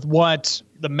with what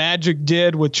the Magic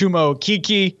did with Chuma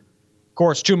Okeke. Of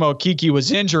course, Chuma Okeke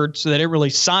was injured, so they didn't really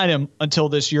sign him until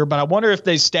this year, but I wonder if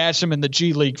they stash him in the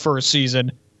G League for a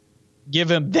season, give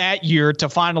him that year to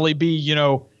finally be,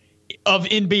 of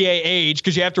NBA age,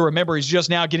 because you have to remember he's just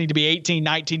now getting to be 18,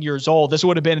 19 years old. This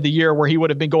would have been the year where he would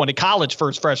have been going to college for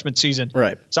his freshman season.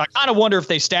 Right. So I kind of wonder if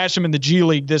they stash him in the G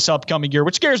League this upcoming year,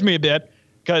 which scares me a bit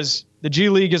because the G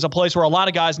League is a place where a lot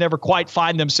of guys never quite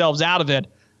find themselves out of it.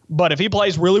 But if he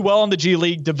plays really well in the G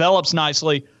League, develops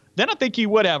nicely, then I think he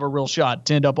would have a real shot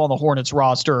to end up on the Hornets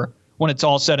roster when it's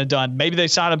all said and done. Maybe they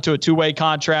sign him to a two-way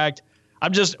contract.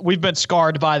 We've been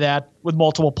scarred by that with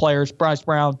multiple players, Bryce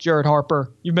Brown, Jared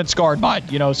Harper. You've been scarred by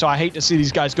it, so I hate to see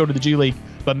these guys go to the G League.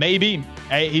 But maybe,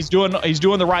 hey, he's doing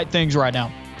the right things right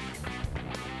now.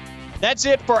 That's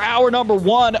it for hour number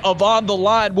 1 of On the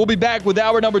Line. We'll be back with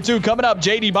hour number 2 coming up.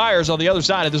 JD Byars on the other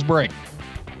side of this break.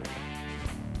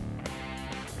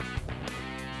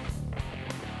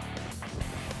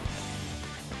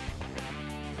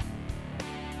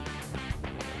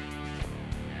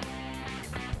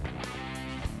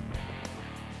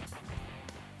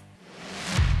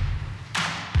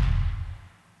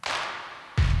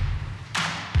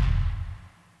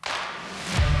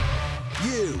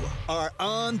 Are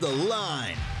on the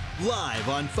line. Live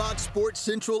on Fox Sports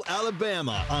Central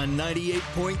Alabama on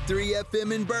 98.3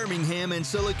 FM in Birmingham and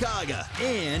Sylacauga,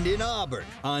 and in Auburn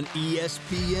on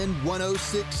ESPN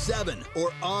 106.7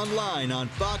 or online on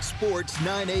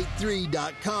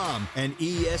foxsports983.com and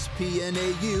espnau.com.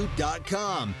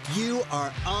 You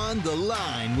are on the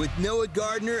line with Noah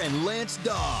Gardner and Lance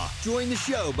Dawe. Join the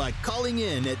show by calling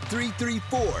in at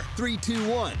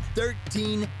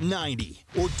 334-321-1390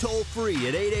 or toll free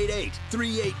at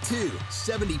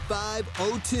 888-382-7502.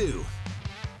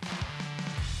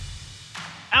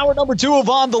 Hour number 2 of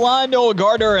On the Line. Noah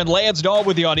Gardner and Lance Dawe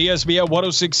with you on ESPN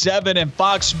 106.7 and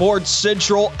Fox Sports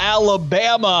Central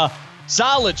Alabama.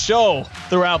 Solid show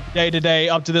throughout the day today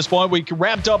up to this point. We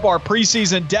wrapped up our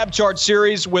preseason depth chart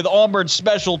series with Auburn's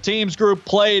special teams group,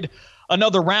 played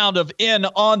another round of in,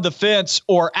 on the fence,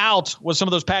 or out with some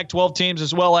of those Pac-12 teams,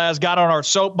 as well as got on our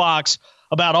soapbox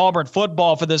about Auburn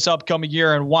football for this upcoming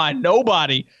year and why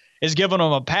nobody is giving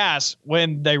them a pass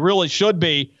when they really should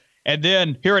be. And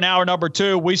then here in hour number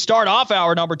 2, we start off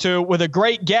hour number 2 with a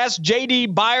great guest,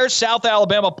 JD Byars, South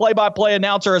Alabama play-by-play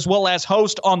announcer, as well as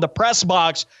host on the Press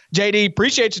Box. JD,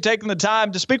 appreciate you taking the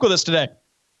time to speak with us today.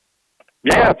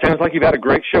 Yeah, it sounds like you've had a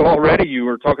great show already. You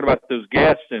were talking about those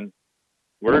guests, and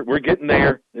we're getting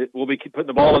there. We'll be putting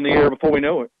the ball in the air before we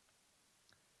know it.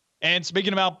 And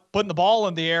speaking about putting the ball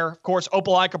in the air, of course,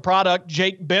 Opelika product,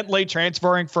 Jake Bentley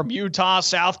transferring from Utah,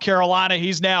 South Carolina.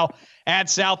 He's now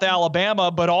at South Alabama,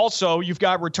 but also you've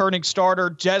got returning starter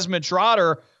Desmond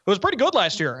Trotter, who was pretty good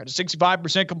last year at a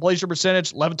 65% completion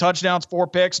percentage, 11 touchdowns, 4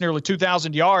 picks, nearly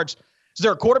 2,000 yards. Is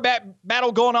there a quarterback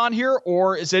battle going on here,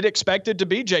 or is it expected to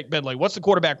be Jake Bentley? What's the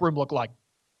quarterback room look like?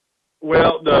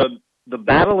 Well, the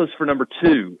battle is for number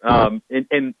 2. And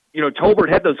Tolbert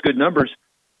had those good numbers.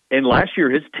 And last year,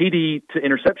 his TD to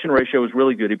interception ratio was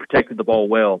really good. He protected the ball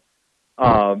well.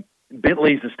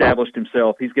 Bentley's established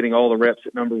himself. He's getting all the reps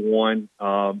at number 1.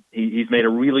 He's made a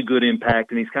really good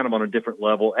impact, and he's kind of on a different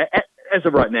level as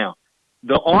of right now.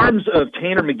 The arms of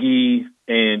Tanner McGee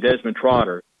and Desmond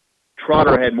Trotter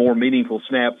had more meaningful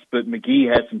snaps, but McGee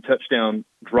had some touchdown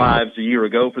drives a year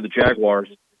ago for the Jaguars.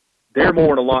 They're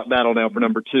more in a lock battle now for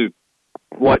number 2.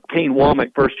 What Kane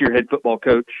Womack, first-year head football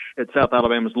coach at South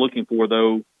Alabama, is looking for,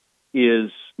 though,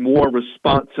 is more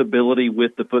responsibility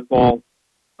with the football.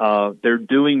 They're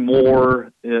doing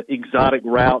more exotic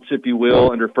routes, if you will,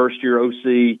 under first-year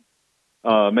OC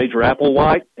Major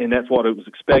Applewhite, and that's what it was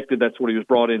expected. That's what he was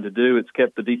brought in to do. It's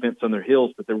kept the defense on their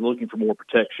heels, but they're looking for more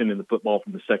protection in the football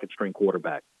from the second-string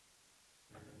quarterback.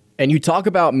 And you talk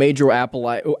about Major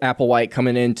Applewhite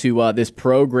coming into this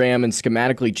program and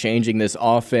schematically changing this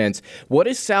offense. What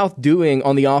is South doing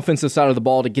on the offensive side of the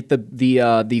ball to get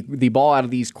the ball out of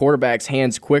these quarterbacks'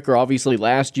 hands quicker? Obviously,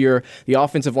 last year the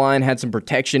offensive line had some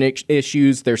protection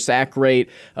issues. Their sack rate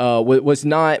was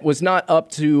not up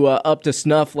to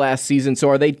snuff last season.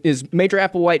 So is Major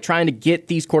Applewhite trying to get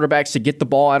these quarterbacks to get the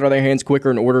ball out of their hands quicker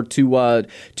in order to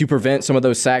prevent some of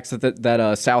those sacks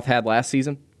that South had last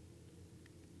season?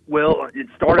 Well, it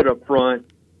started up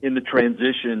front in the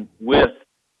transition with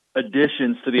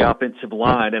additions to the offensive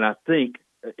line, and I think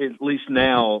at least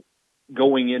now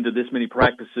going into this many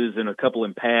practices and a couple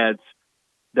in pads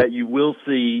that you will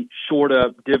see short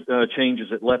up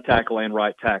changes at left tackle and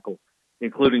right tackle,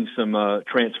 including some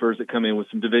transfers that come in with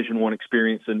some Division I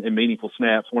experience and meaningful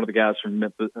snaps. One of the guys from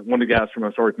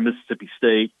Mississippi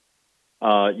State.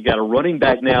 You got a running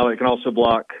back now that can also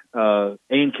block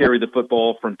and carry the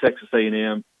football from Texas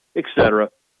A&M, et cetera.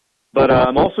 But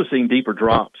I'm also seeing deeper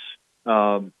drops.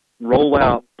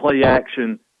 Rollout, play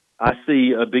action. I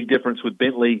see a big difference with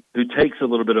Bentley, who takes a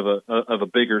little bit of a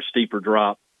bigger, steeper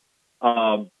drop.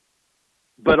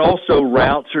 But also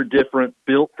routes are different,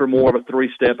 built for more of a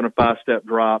 3-step and a 5-step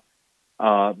drop.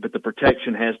 But the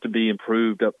protection has to be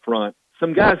improved up front.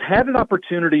 Some guys had an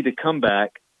opportunity to come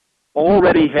back,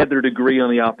 already had their degree on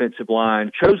the offensive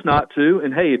line, chose not to.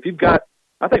 And, hey, if you've got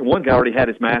 – I think one guy already had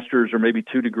his master's or maybe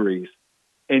 2 degrees,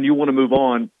 and you want to move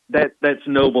on, that's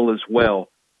noble as well.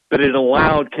 But it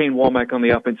allowed Kane Womack on the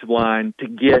offensive line to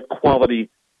get quality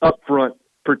up-front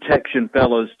protection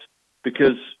fellas,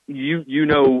 because you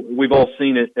know we've all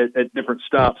seen it at different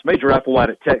stops. Major Applewhite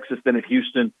at Texas, then at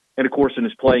Houston, and, of course, in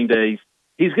his playing days,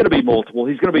 he's going to be multiple.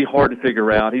 He's going to be hard to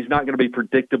figure out. He's not going to be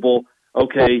predictable.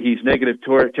 Okay, he's negative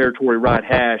territory right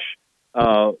hash.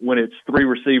 When it's three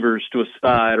receivers to a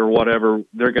side or whatever,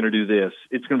 they're going to do this.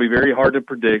 It's going to be very hard to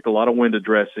predict, a lot of window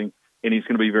dressing, and he's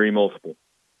going to be very multiple.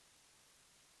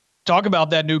 Talk about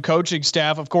that new coaching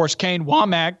staff. Of course, Kane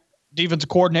Womack, defensive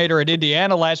coordinator at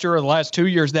Indiana last year, or the last 2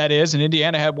 years, that is, and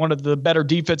Indiana had one of the better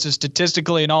defenses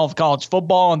statistically in all of college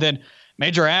football. And then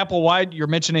Major Applewhite, you're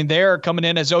mentioning there, coming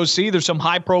in as OC. There's some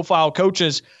high-profile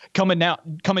coaches coming down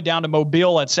to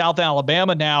Mobile at South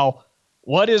Alabama now.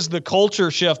 What is the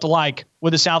culture shift like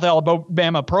with the South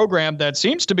Alabama program that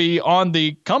seems to be on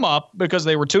the come-up, because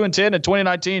they were 2-10 in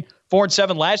 2019,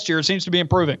 4-7 last year? It seems to be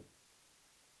improving.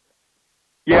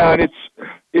 Yeah, and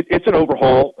it's an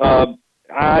overhaul.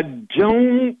 I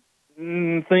don't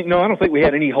think we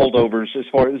had any holdovers as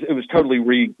far as it was totally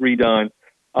redone.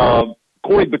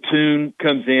 Corey Batoon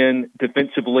comes in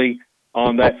defensively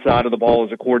on that side of the ball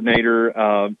as a coordinator,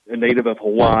 a native of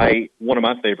Hawaii, one of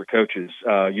my favorite coaches.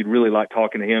 You'd really like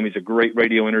talking to him. He's a great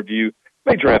radio interview.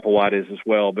 Major Applewhite is as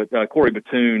well, but Corey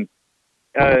Batoon,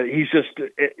 he's just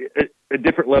a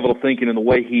different level of thinking, and the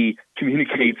way he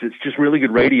communicates, it's just really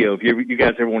good radio if you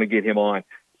guys ever want to get him on.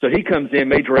 So he comes in.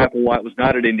 Major Applewhite was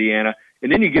not at Indiana.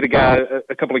 And then you get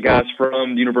a couple of guys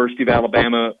from the University of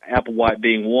Alabama, Applewhite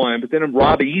being one, but then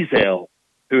Rob Ezel,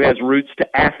 who has roots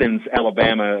to Athens,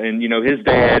 Alabama. And, his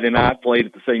dad and I played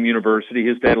at the same university.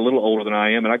 His dad a little older than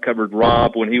I am, and I covered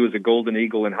Rob when he was a Golden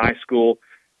Eagle in high school.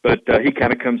 But he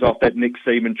kind of comes off that Nick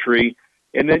Saban tree.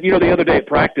 And then, the other day at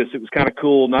practice, it was kind of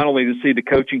cool not only to see the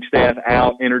coaching staff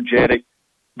out, energetic,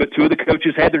 but two of the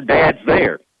coaches had their dads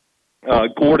there.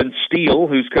 Gordon Steele,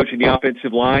 who's coaching the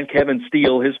offensive line, Kevin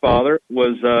Steele, his father,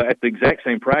 was at the exact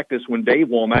same practice when Dave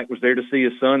Womack was there to see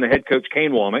his son, the head coach,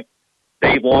 Kane Womack.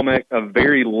 Dave Womack, a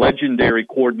very legendary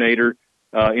coordinator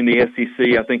in the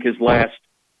SEC. I think his last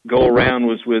go-around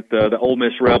was with the Ole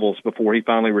Miss Rebels before he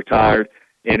finally retired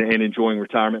and enjoying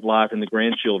retirement life and the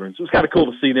grandchildren. So it was kind of cool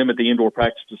to see them at the indoor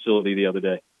practice facility the other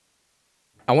day.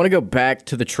 I want to go back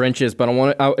to the trenches, but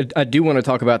I do want to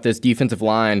talk about this defensive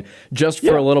line just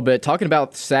for a little bit. Talking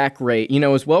about sack rate,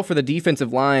 as well for the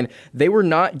defensive line, they were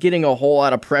not getting a whole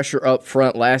lot of pressure up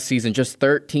front last season, just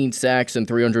 13 sacks and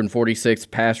 346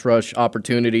 pass rush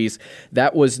opportunities.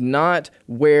 That was not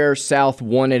where South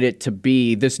wanted it to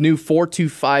be. This new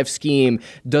 4-2-5 scheme,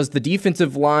 does the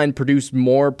defensive line produce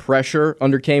more pressure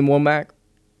under Kane Womack?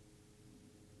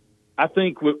 I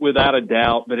think without a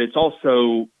doubt, but it's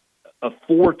also a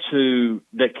 4-2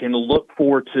 that can look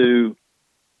 4-2,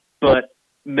 but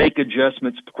make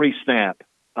adjustments pre-snap,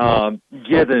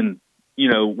 given,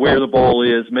 where the ball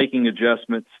is, making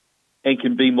adjustments, and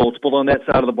can be multiple on that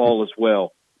side of the ball as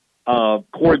well.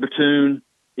 Corey Batoon,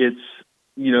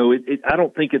 I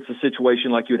don't think it's a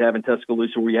situation like you would have in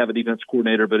Tuscaloosa where you have a defense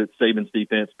coordinator, but it's Saban's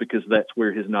defense because that's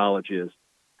where his knowledge is.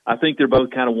 I think they're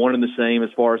both kind of one and the same as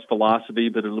far as philosophy,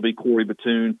 but it'll be Corey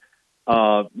Batoon.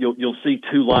 You'll see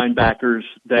two linebackers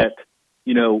that,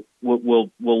 will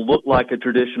look like a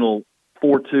traditional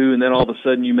 4-2, and then all of a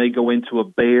sudden you may go into a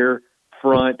bear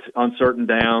front on certain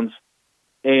downs.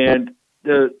 And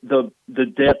the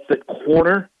depth at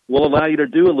corner will allow you to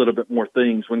do a little bit more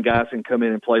things when guys can come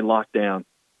in and play lockdown.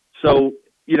 So,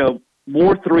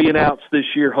 more 3-and-outs this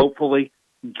year, hopefully.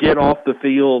 Get off the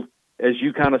field, as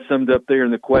you kind of summed up there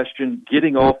in the question.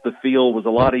 Getting off the field was a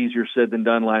lot easier said than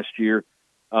done last year.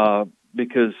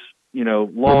 Because,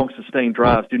 long sustained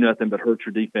drives do nothing but hurt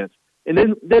your defense. And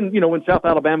then, when South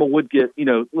Alabama would get,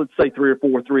 let's say 3 or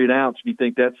 4 3-and-outs, you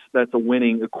think that's a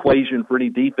winning equation for any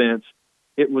defense.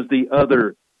 It was the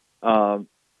other,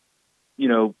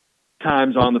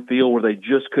 times on the field where they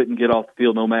just couldn't get off the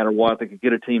field no matter what. They could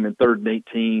get a team in 3rd and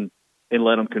 18 and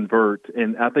let them convert.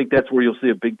 And I think that's where you'll see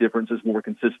a big difference is more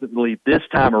consistently this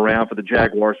time around for the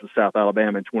Jaguars with South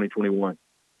Alabama in 2021.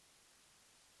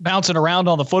 Bouncing around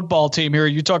on the football team here,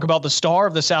 you talk about the star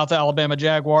of the South Alabama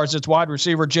Jaguars. It's wide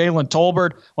receiver Jalen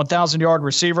Tolbert, 1,000-yard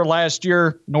receiver last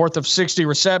year, north of 60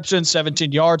 receptions,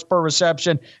 17 yards per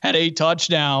reception, had 8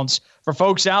 touchdowns. For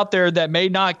folks out there that may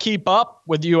not keep up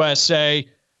with USA,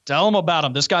 tell them about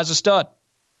him. This guy's a stud.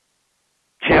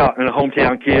 Yeah, and a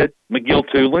hometown kid,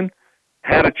 McGill-Toolen,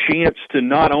 had a chance to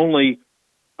not only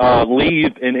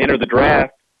leave and enter the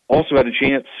draft, also had a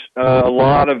chance a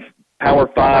lot of Power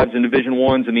Fives and Division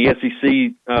Ones and the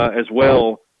SEC as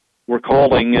well were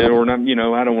calling, or not,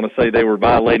 I don't want to say they were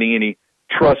violating any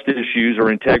trust issues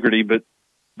or integrity, but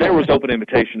there was open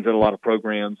invitations at a lot of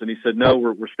programs, and he said, no,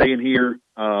 we're staying here.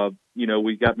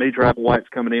 We got Major Applewhite's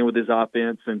coming in with his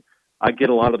offense, and I get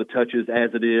a lot of the touches as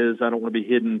it is. I don't want to be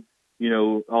hidden,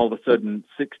 all of a sudden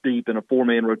 6 deep in a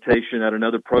 4-man rotation at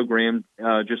another program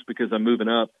just because I'm moving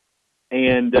up.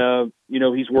 And,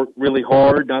 he's worked really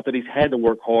hard. Not that he's had to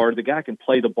work hard. The guy can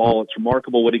play the ball. It's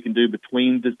remarkable what he can do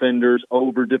between defenders,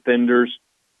 over defenders.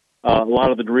 A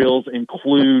lot of the drills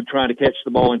include trying to catch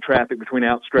the ball in traffic between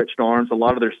outstretched arms. A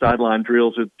lot of their sideline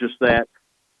drills are just that.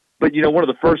 But, one of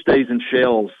the first days in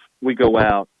Shells, we go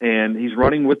out, and he's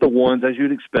running with the ones, as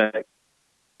you'd expect.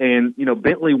 And,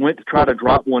 Bentley went to try to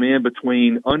drop one in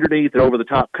between underneath and over the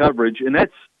top coverage, and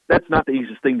that's not the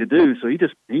easiest thing to do. So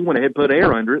he went ahead and put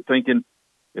air under it, thinking,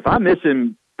 if I miss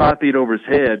him 5 feet over his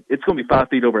head, it's going to be 5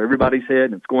 feet over everybody's head,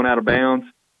 and it's going out of bounds.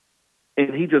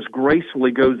 And he just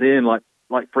gracefully goes in like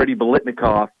Freddie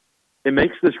Biletnikoff, and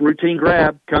makes this routine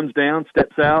grab, comes down,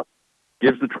 steps out,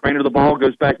 gives the trainer the ball,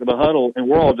 goes back to the huddle, and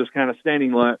we're all just kind of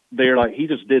standing there like he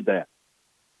just did that.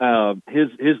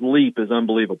 His leap is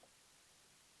unbelievable.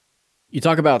 You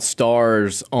talk about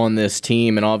stars on this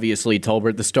team, and obviously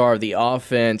Tolbert, the star of the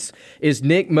offense. Is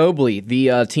Nick Mobley,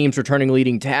 the team's returning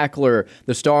leading tackler,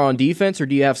 the star on defense, or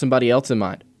do you have somebody else in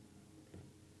mind?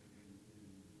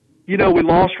 We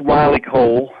lost Riley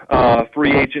Cole,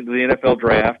 free agent to the NFL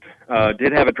draft.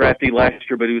 Did have a draftee last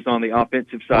year, but he was on the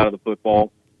offensive side of the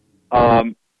football. A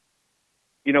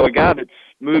guy that's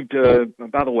moved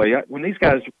by the way, when these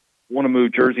guys want to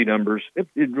move jersey numbers, as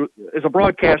a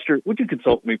broadcaster, would you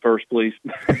consult me first, please?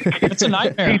 It's a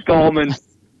nightmare.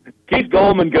 Keith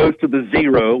Gallman goes to the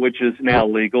 0, which is now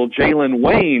legal. Jalen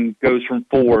Wayne goes from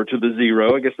 4 to the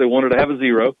 0. I guess they wanted to have a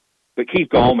 0. But Keith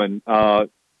Gallman, a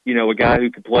guy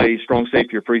who could play strong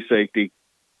safety or free safety,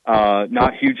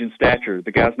 not huge in stature.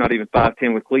 The guy's not even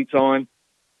 5'10" with cleats on,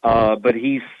 but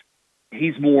he's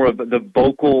more of the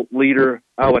vocal leader,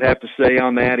 I would have to say,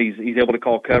 on that. He's able to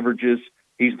call coverages.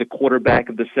 He's the quarterback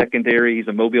of the secondary. He's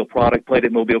a Mobile product, played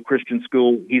at Mobile Christian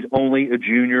School. He's only a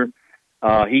junior.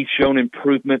 He's shown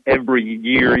improvement every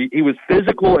year. He was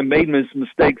physical and made his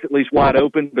mistakes at least wide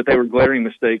open, but they were glaring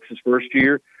mistakes his first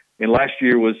year. And last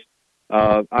year was,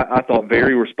 I thought,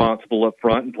 very responsible up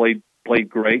front and played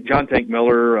great. John Tank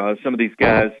Miller, some of these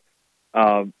guys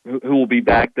who will be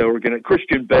back, though, are going to.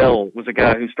 Christian Bell was a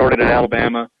guy who started at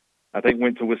Alabama, I think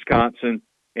went to Wisconsin,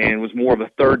 and was more of a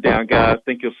third down guy. I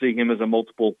think you'll see him as a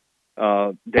multiple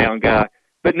down guy.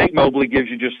 But Nick Mobley gives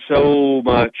you just so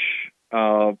much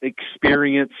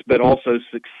experience, but also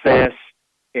success.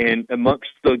 And amongst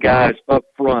the guys up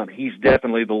front, he's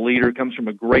definitely the leader. Comes from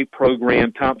a great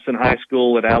program, Thompson High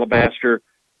School at Alabaster,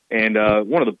 and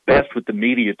one of the best with the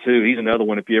media, too. He's another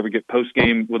one. If you ever get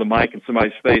post-game with a mic in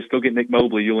somebody's face, go get Nick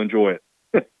Mobley. You'll enjoy it.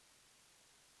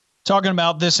 Talking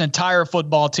about this entire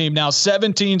football team now,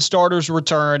 17 starters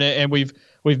return, and we've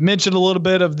mentioned a little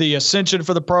bit of the ascension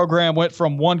for the program. Went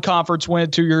from 1 conference win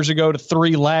 2 years ago to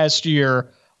 3 last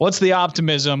year. What's the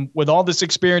optimism with all this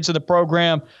experience in the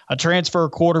program, a transfer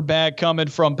quarterback coming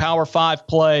from Power 5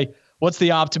 play? What's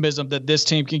the optimism that this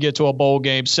team can get to a bowl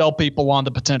game, sell people on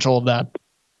the potential of that?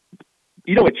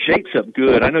 It shapes up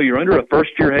good. I know you're under a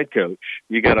first-year head coach.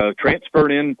 You got a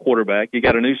transferred-in quarterback. You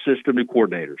got a new system, new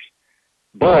coordinators.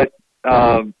 But,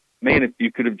 man, if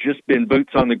you could have just been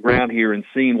boots on the ground here and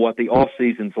seen what the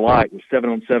off-season's like with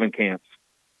 7-on-7 camps,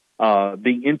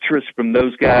 the interest from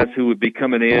those guys who would be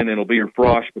coming in, and it'll be your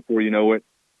frosh before you know it,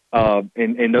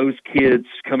 and those kids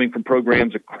coming from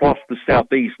programs across the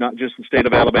Southeast, not just the state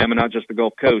of Alabama, not just the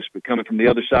Gulf Coast, but coming from the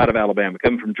other side of Alabama,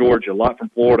 coming from Georgia, a lot from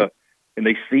Florida, and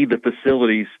they see the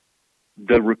facilities,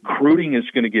 the recruiting is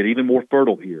going to get even more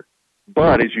fertile here.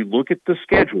 But as you look at the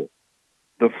schedule,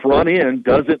 the front end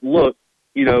doesn't look,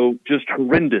 just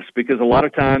horrendous, because a lot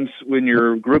of times when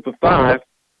you're a group of 5,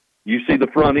 you see the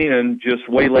front end just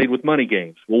waylaid with money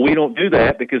games. Well, we don't do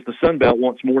that because the Sun Belt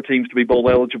wants more teams to be bowl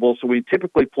eligible, so we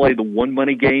typically play the one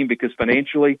money game because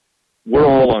financially we're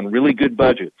all on really good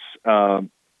budgets. Our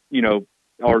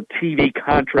TV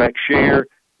contract share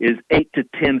is 8 to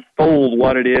 10-fold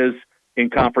what it is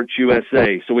in Conference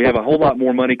USA. So we have a whole lot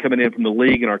more money coming in from the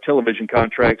league and our television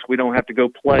contracts. We don't have to go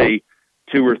play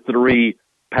 2 or 3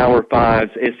 Power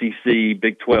 5s, SEC,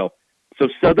 Big 12. So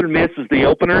Southern Miss is the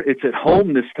opener. It's at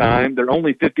home this time. They're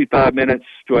only 55 minutes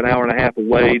to an hour and a half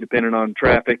away, depending on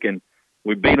traffic, and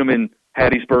we beat them in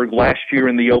Hattiesburg last year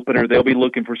in the opener. They'll be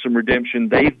looking for some redemption.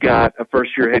 They've got a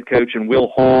first-year head coach in Will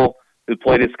Hall, who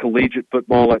played his collegiate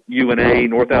football at UNA,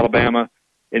 North Alabama.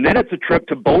 And then it's a trip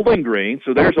to Bowling Green,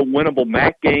 so there's a winnable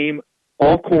MAC game.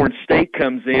 Alcorn State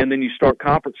comes in. Then you start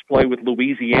conference play with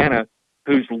Louisiana,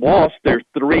 who's lost their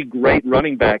 3 great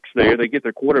running backs there. They get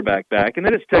their quarterback back. And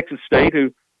then it's Texas State,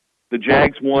 who the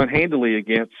Jags won handily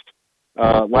against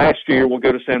last year will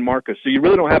go to San Marcos. So you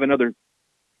really don't have another,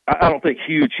 I don't think,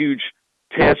 huge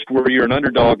test where you're an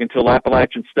underdog until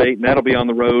Appalachian State, and that'll be on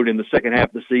the road in the second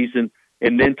half of the season,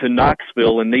 and then to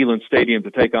Knoxville and Neyland Stadium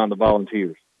to take on the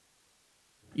Volunteers.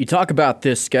 You talk about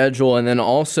this schedule, and then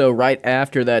also right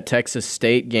after that Texas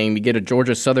State game, you get a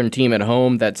Georgia Southern team at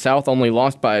home that South only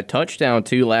lost by a touchdown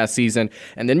to last season,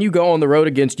 and then you go on the road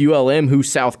against ULM, who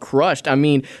South crushed. I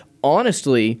mean,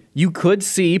 honestly, you could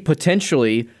see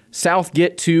potentially South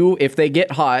get to, if they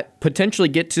get hot, potentially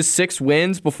get to 6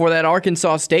 wins before that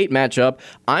Arkansas State matchup.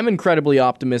 I'm incredibly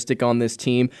optimistic on this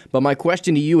team, but my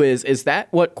question to you is that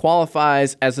what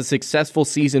qualifies as a successful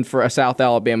season for a South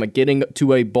Alabama, getting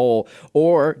to a bowl,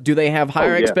 or do they have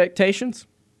higher expectations?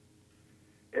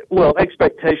 Well,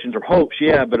 expectations or hopes,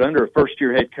 yeah, but under a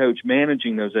first-year head coach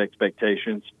managing those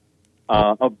expectations,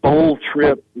 a bowl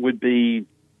trip would be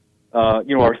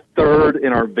our third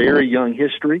in our very young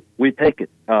history. We take it.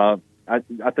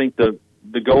 I think the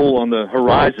goal on the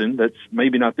horizon, that's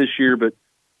maybe not this year, but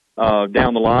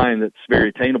down the line, that's very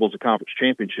attainable, is a conference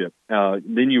championship.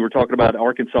 Then you were talking about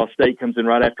Arkansas State comes in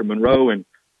right after Monroe, and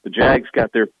the Jags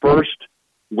got their first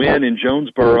win in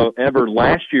Jonesboro ever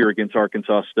last year against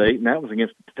Arkansas State, and that was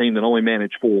against a team that only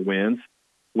managed 4 wins.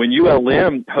 When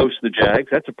ULM hosts the Jags,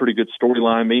 that's a pretty good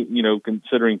storyline,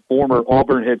 considering former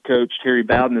Auburn head coach Terry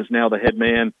Bowden is now the head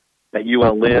man at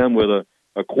ULM with a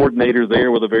coordinator there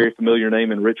with a very familiar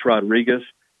name in Rich Rodriguez.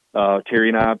 Terry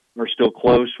and I are still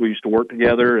close. We used to work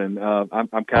together, and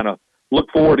I'm kind of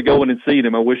look forward to going and seeing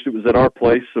him. I wish it was at our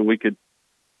place so we could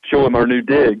show him our new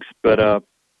digs. But, I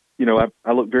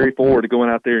look very forward to going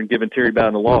out there and giving Terry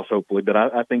Bowden a loss, hopefully. But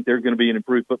I think they're going to be an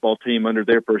improved football team under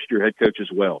their first-year head coach as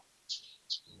well.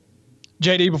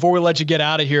 JD, before we let you get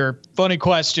out of here, funny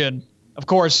question. Of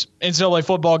course, NCAA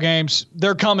football games,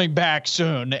 they're coming back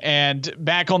soon. And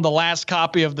back on the last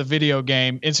copy of the video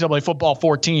game, NCAA Football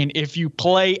 14, if you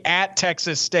play at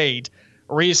Texas State,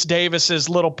 Reese Davis's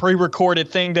little pre-recorded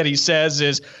thing that he says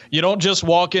is you don't just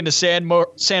walk into San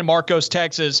Marcos,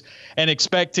 Texas, and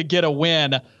expect to get a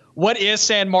win. What is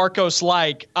San Marcos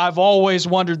like? I've always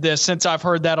wondered this since I've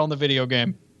heard that on the video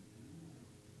game.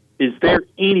 Is there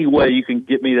any way you can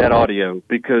get me that audio?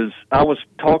 Because I was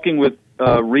talking with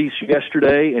Reese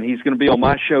yesterday, and he's going to be on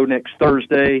my show next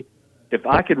Thursday. If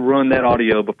I could run that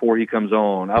audio before he comes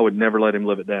on, I would never let him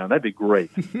live it down. That'd be great.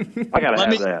 I got to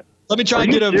have that. Let me try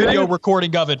and get a video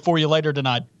recording of it for you later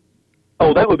tonight.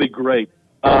 Oh, that would be great.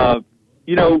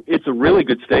 It's a really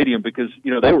good stadium because,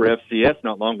 they were FCS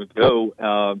not long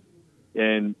ago,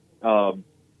 and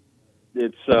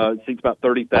it seats about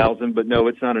 30,000, but no,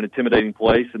 it's not an intimidating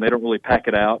place, and they don't really pack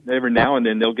it out. Every now and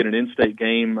then they'll get an in-state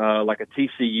game like a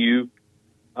TCU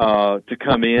to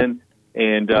come in,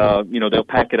 and they'll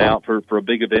pack it out for a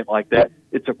big event like that.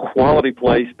 It's a quality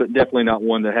place, but definitely not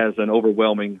one that has an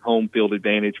overwhelming home field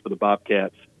advantage for the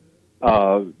Bobcats.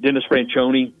 Dennis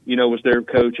Franchione, was their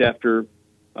coach after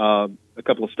a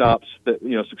couple of stops,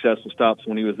 successful stops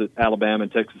when he was at Alabama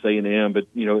and Texas A&M. But,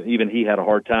 even he had a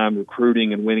hard time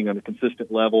recruiting and winning on a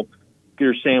consistent level.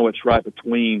 You're sandwiched right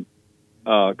between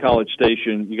College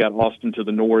Station. You got Austin to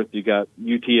the north. You got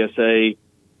UTSA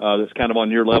that's kind of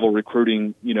on your level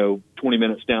recruiting, 20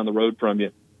 minutes down the road from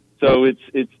you. So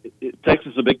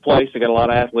Texas is a big place. They got a lot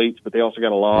of athletes, but they also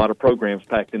got a lot of programs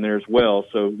packed in there as well.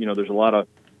 So, there's a lot of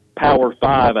Power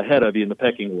 5 ahead of you in the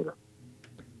pecking order.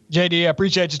 JD, I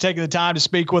appreciate you taking the time to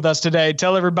speak with us today.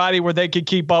 Tell everybody where they can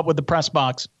keep up with the Press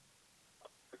Box.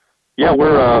 Yeah,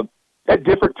 we're at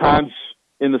different times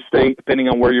in the state, depending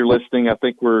on where you're listening. I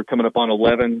think we're coming up on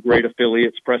 11 great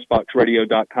affiliates.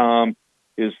 PressBoxRadio.com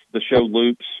is the show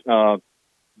loops. There,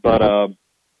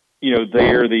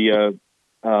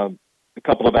 a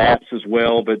couple of apps as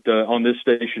well, but on this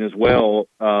station as well,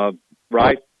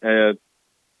 right?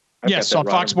 Yes, on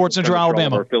Fox Sports Central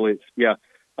Alabama. Our affiliates, yeah.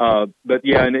 We're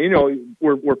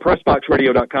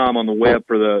PressBoxRadio.com on the web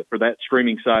for that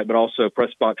streaming site, but also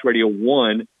PressBox Radio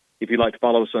 1 if you'd like to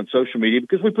follow us on social media,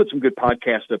 because we put some good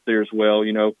podcasts up there as well.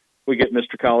 We get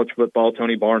Mr. College Football,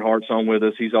 Tony Barnhart's on with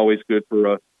us. He's always good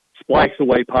for a Splice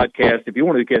Away podcast. If you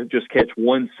want to just catch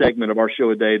one segment of our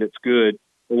show a day that's good,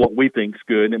 or what we think's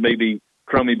good, and it may be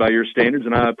crummy by your standards,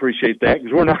 and I appreciate that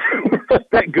because we're not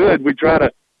that good. We try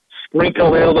to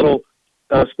sprinkle in a little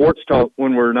sports talk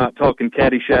when we're not talking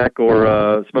Caddyshack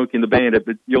or Smoking the Bandit,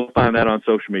 but you'll find that on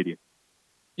social media.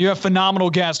 You have phenomenal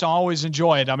guests. I always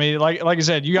enjoy it. I mean, like I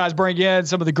said, you guys bring in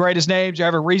some of the greatest names. You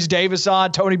have a Reese Davis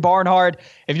on, Tony Barnhart.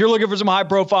 If you're looking for some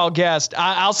high-profile guests,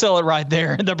 I'll sell it right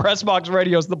there. The Press Box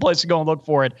Radio is the place to go and look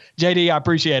for it. JD, I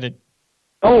appreciate it.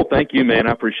 Oh, thank you, man.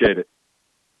 I appreciate it.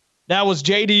 That was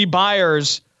JD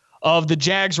Byars of the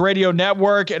Jags Radio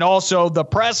Network and also the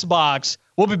Press Box.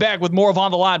 We'll be back with more of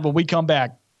On the Line when we come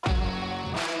back.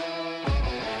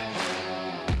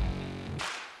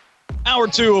 Hour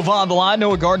 2 of On the Line.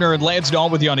 Noah Gardner and Lance Dawe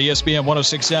with you on ESPN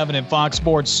 106.7 and Fox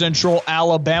Sports Central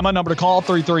Alabama. Number to call,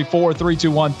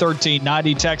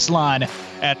 334-321-1390. Text line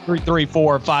at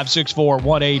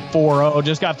 334-564-1840.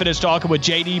 Just got finished talking with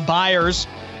J.D. Byars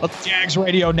of the Jags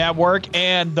Radio Network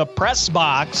and the Press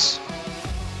Box.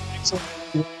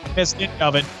 Missed any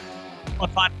of it on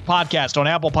podcast, on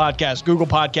Apple Podcasts, Google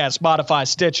Podcasts, Spotify,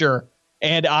 Stitcher,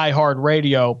 and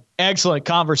iHeartRadio. Excellent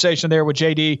conversation there with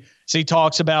JD. So he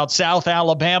talks about South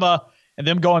Alabama and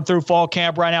them going through fall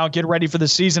camp right now and getting ready for the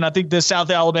season. I think this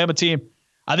South Alabama team,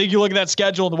 I think you look at that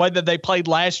schedule and the way that they played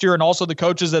last year and also the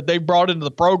coaches that they've brought into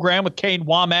the program with Kane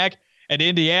Womack at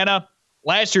Indiana.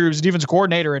 Last year he was defensive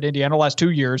coordinator at Indiana, last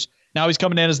 2 years. Now he's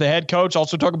coming in as the head coach.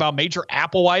 Also talk about Major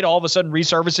Applewhite all of a sudden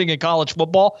resurfacing in college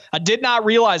football. I did not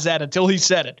realize that until he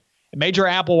said it. Major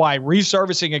Applewhite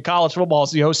resurfacing in college football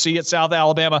as the OC at South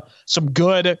Alabama. Some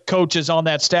good coaches on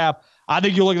that staff. I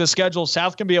think you look at the schedule,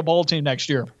 South can be a bowl team next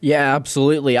year. Yeah,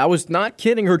 absolutely. I was not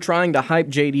kidding her trying to hype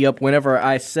JD up whenever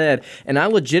I said, and I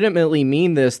legitimately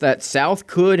mean this, that South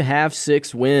could have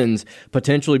 6 wins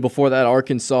potentially before that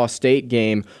Arkansas State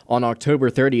game on October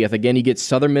 30th. Again, you get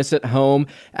Southern Miss at home.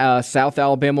 South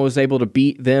Alabama was able to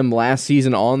beat them last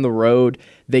season on the road.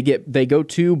 They go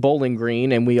to Bowling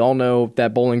Green, and we all know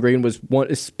that Bowling Green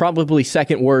is probably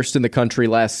second worst in the country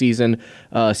last season,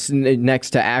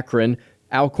 next to Akron.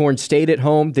 Alcorn State at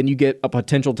home, then you get a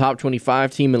potential top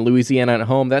 25 team in Louisiana at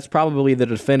home. That's probably the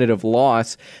definitive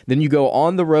loss. Then you go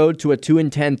on the road to a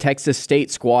 2-10 Texas State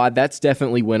squad. That's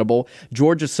definitely winnable.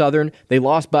 Georgia Southern, they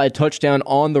lost by a touchdown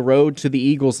on the road to the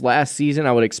Eagles last season.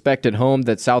 I would expect at home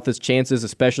that South has chances,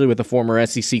 especially with a former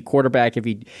SEC quarterback,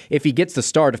 if he gets to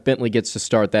start, if Bentley gets to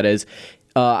start, that is.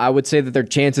 I would say that their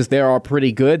chances there are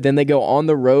pretty good. Then they go on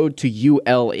the road to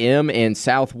ULM, and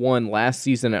South won last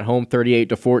season at home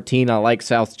 38-14. I like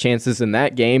South's chances in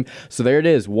that game. So there it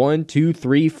is, 1, 2,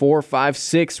 3, 4, 5,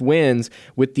 6 wins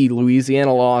with the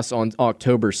Louisiana loss on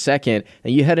October 2nd.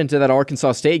 And you head into that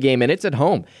Arkansas State game, and it's at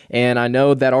home. And I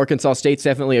know that Arkansas State's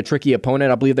definitely a tricky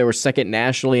opponent. I believe they were second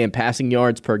nationally in passing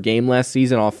yards per game last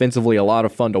season. Offensively, a lot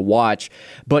of fun to watch.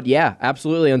 But yeah,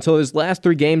 absolutely. Until those last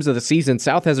 3 games of the season,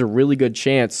 South has a really good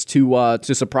chance to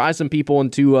surprise some people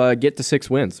and to get to 6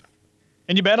 wins.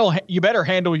 And you better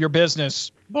handle your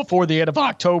business before the end of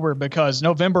October, because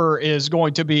November is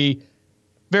going to be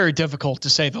very difficult, to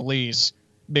say the least,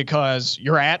 because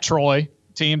you're at Troy,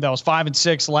 team that was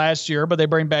 5-6 last year, but they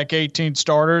bring back 18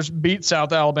 starters, beat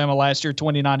South Alabama last year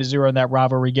 29-0 in that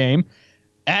rivalry game.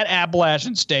 At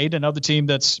Appalachian State, another team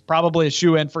that's probably a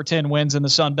shoe-in for 10 wins in the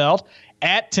Sun Belt.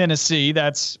 At Tennessee,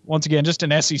 that's, once again, just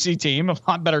an SEC team, a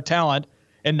lot better talent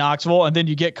in Knoxville. And then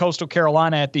you get Coastal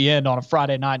Carolina at the end on a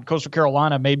Friday night. Coastal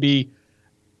Carolina may be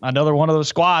another one of those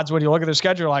squads. When you look at their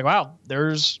schedule, you're like, wow,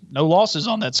 there's no losses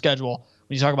on that schedule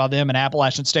when you talk about them in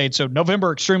Appalachian State. So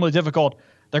November, extremely difficult.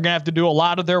 They're going to have to do a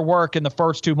lot of their work in the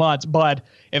first 2 months. But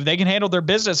if they can handle their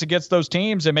business against those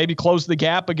teams and maybe close the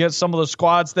gap against some of the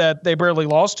squads that they barely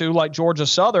lost to, like Georgia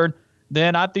Southern,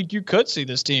 then I think you could see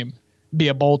this team be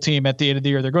a bowl team at the end of the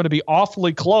year. They're going to be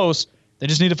awfully close. They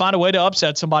just need to find a way to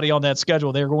upset somebody on that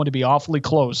schedule. They're going to be awfully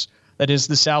close. That is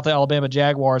the South Alabama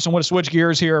Jaguars. I want to switch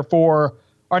gears here for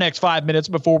our next 5 minutes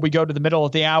before we go to the middle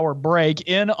of the hour break.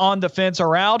 In on the fence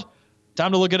or out?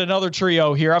 Time to look at another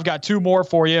trio here. I've got 2 more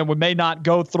for you, and we may not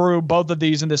go through both of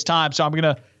these in this time, so I'm going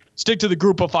to stick to the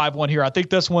group of 5 one here. I think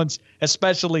this one's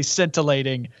especially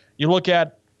scintillating. You look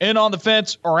at in on the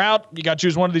fence or out, you got to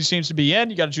choose one of these teams to be in.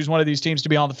 You got to choose one of these teams to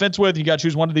be on the fence with. You got to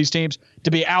choose one of these teams to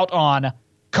be out on.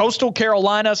 Coastal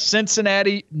Carolina,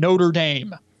 Cincinnati, Notre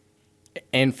Dame.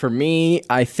 And for me,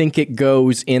 I think it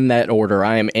goes in that order.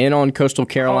 I am in on Coastal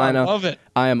Carolina. Oh, I love it.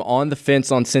 I am on the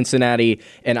fence on Cincinnati,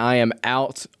 and I am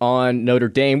out on Notre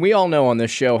Dame. We all know on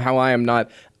this show how I'm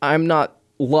not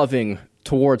loving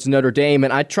towards Notre Dame,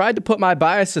 and I tried to put my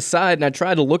bias aside, and I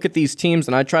tried to look at these teams,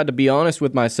 and I tried to be honest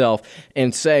with myself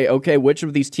and say, okay, which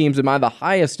of these teams am I the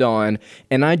highest on?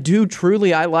 And I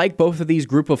like both of these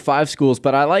group of 5 schools,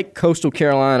 but I like Coastal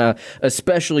Carolina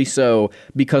especially so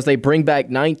because they bring back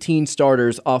 19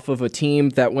 starters off of a team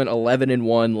that went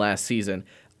 11-1 last season.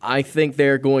 I think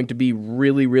they're going to be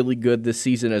really, really good this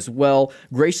season as well.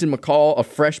 Grayson McCall, a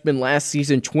freshman last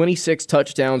season, 26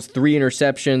 touchdowns, 3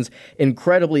 interceptions,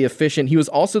 incredibly efficient. He was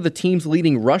also the team's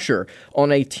leading rusher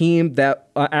on a team that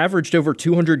averaged over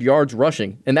 200 yards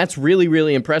rushing. And that's really,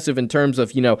 really impressive in terms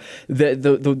of,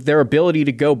 their ability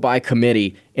to go by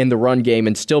committee in the run game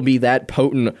and still be that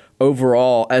potent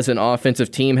overall as an offensive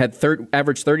team. Had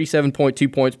averaged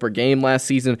 37.2 points per game last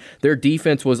season. Their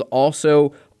defense was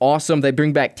also awesome. They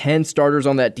bring back 10 starters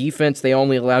on that defense. They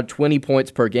only allowed 20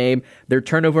 points per game. Their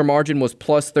turnover margin was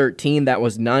plus 13. That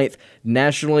was 9th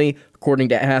nationally, according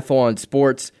to Athlon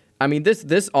Sports. I mean,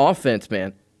 this offense,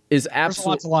 man, is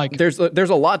absolutely there's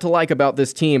a lot to like about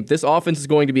this team. This offense is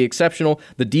going to be exceptional.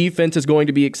 The defense is going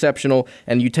to be exceptional.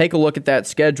 And you take a look at that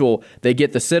schedule. They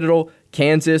get the Citadel,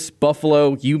 Kansas,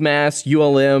 Buffalo, UMass,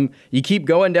 ULM. You keep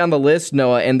going down the list,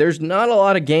 Noah, and there's not a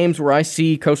lot of games where I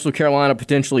see Coastal Carolina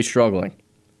potentially struggling.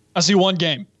 I see one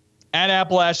game at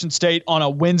Appalachian State on a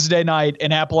Wednesday night,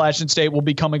 and Appalachian State will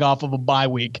be coming off of a bye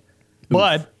week.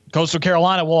 But Coastal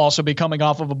Carolina will also be coming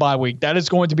off of a bye week. That is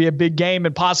going to be a big game,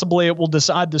 and possibly it will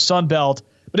decide the Sun Belt.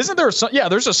 But isn't there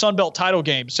there's a Sun Belt title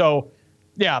game. So,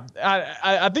 yeah,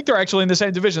 I think they're actually in the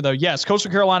same division, though. Yes, Coastal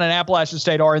Carolina and Appalachian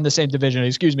State are in the same division.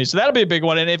 Excuse me. So that'll be a big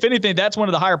one. And if anything, that's one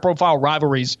of the higher profile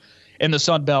rivalries in the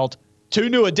Sun Belt. 2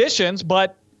 new additions,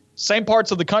 but same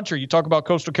parts of the country. You talk about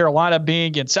Coastal Carolina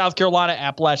being in South Carolina,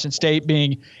 Appalachian State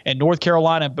being in North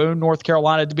Carolina, Boone, North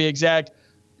Carolina to be exact,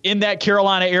 in that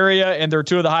Carolina area, and they're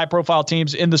 2 of the high-profile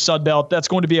teams in the Sun Belt. That's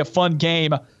going to be a fun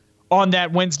game on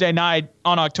that Wednesday night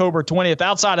on October 20th.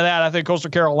 Outside of that, I think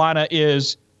Coastal Carolina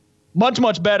is much,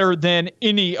 much better than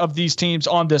any of these teams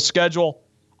on this schedule.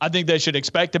 I think they should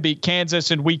expect to beat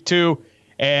Kansas in week 2.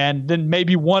 And then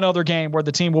maybe one other game where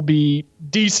the team will be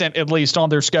decent, at least on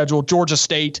their schedule. Georgia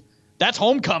State. That's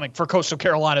homecoming for Coastal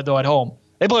Carolina, though, at home.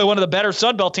 They play one of the better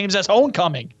Sun Belt teams. That's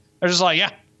homecoming. They're just like, yeah,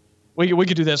 we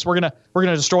could do this. We're gonna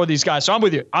destroy these guys. So I'm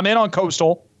with you. I'm in on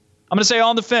Coastal. I'm gonna say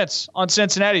on the fence on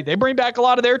Cincinnati. They bring back a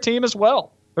lot of their team as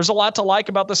well. There's a lot to like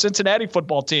about the Cincinnati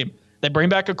football team. They bring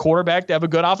back a quarterback. They have a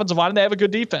good offensive line, and they have a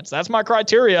good defense. That's my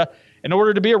criteria. In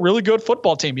order to be a really good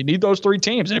football team, you need those 3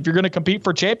 teams. And if you're going to compete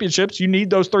for championships, you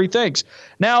need those 3 things.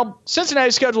 Now,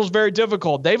 Cincinnati's schedule is very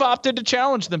difficult. They've opted to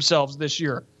challenge themselves this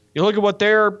year. You look at what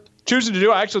they're choosing to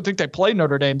do. I actually think they play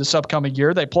Notre Dame this upcoming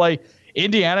year. They play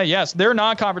Indiana. Yes, their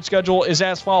non-conference schedule is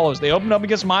as follows. They open up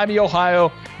against Miami,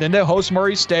 Ohio. Then they host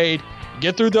Murray State.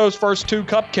 Get through those first 2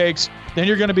 cupcakes. Then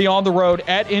you're going to be on the road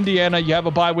at Indiana. You have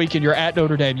a bye week, and you're at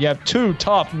Notre Dame. You have 2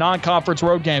 tough non-conference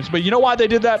road games. But you know why they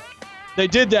did that? They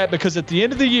did that because at the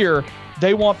end of the year,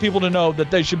 they want people to know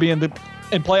that they should be in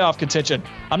playoff contention.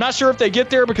 I'm not sure if they get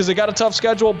there because they got a tough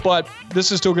schedule, but this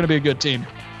is still going to be a good team.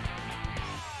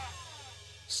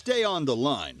 Stay on the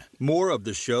line. More of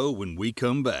the show when we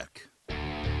come back.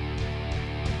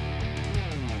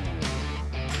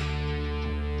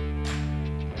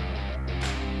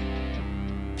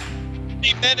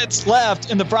 8 minutes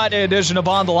left in the Friday edition of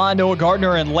On the Line. Noah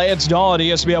Gardner and Lance Dawe at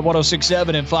ESPN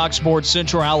 106.7 in Fox Sports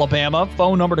Central Alabama.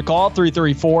 Phone number to call,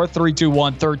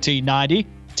 334-321-1390.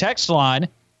 Text line, if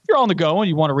you're on the go and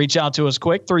you want to reach out to us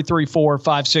quick,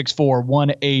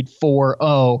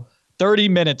 334-564-1840. 30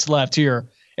 minutes left here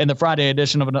in the Friday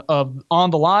edition of On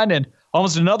the Line, and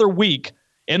almost another week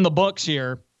in the books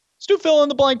here. Let's do Fill in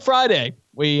the Blank Friday.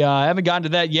 We haven't gotten to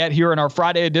that yet here in our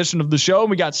Friday edition of the show.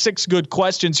 We got 6 good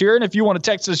questions here, and if you want to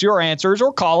text us your answers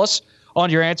or call us on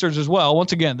your answers as well,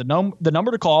 once again, the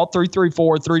number to call,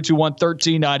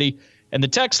 334-321-1390, and the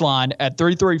text line at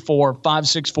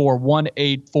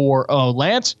 334-564-1840.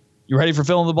 Lance, you ready for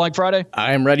Fill in the Blank Friday?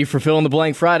 I am ready for Fill in the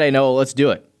Blank Friday, Noah. Let's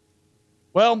do it.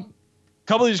 Well, a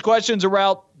couple of these questions are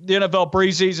about the NFL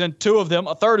preseason. 2 of them,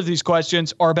 a third of these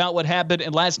questions, are about what happened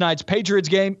in last night's Patriots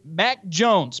game. Mac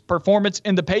Jones' performance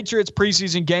in the Patriots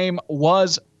preseason game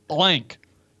was blank.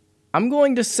 I'm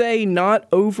going to say not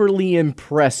overly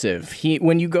impressive.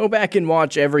 When you go back and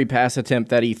watch every pass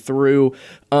attempt that he threw,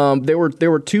 there were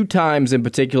 2 times in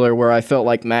particular where I felt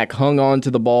like Mac hung on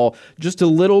to the ball just a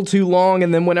little too long,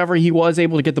 and then whenever he was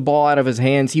able to get the ball out of his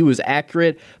hands, he was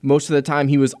accurate. Most of the time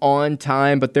he was on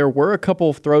time, but there were a couple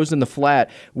of throws in the flat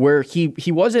where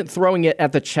he wasn't throwing it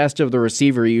at the chest of the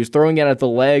receiver. He was throwing it at the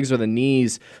legs or the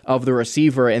knees of the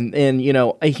receiver, and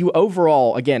he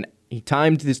overall, again, He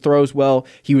timed his throws well.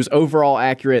 He was overall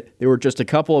accurate. There were just a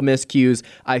couple of miscues.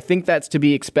 I think that's to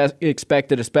be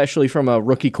expected, especially from a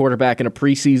rookie quarterback in a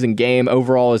preseason game.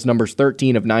 Overall, his numbers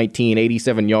 13 of 19,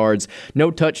 87 yards.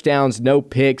 No touchdowns, no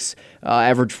picks.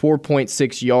 Averaged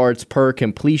 4.6 yards per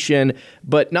completion,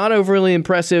 but not overly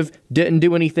impressive. Didn't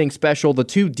do anything special. The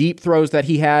two deep throws that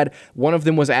he had, one of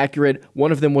them was accurate.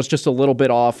 One of them was just a little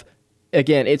bit off.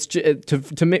 Again, it's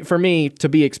for me to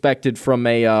be expected from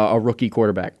a rookie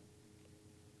quarterback.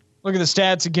 Look at the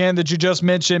stats again that you just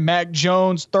mentioned. Mac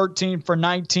Jones, 13 for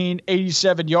 19,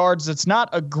 87 yards. That's not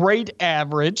a great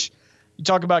average. You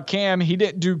talk about Cam, he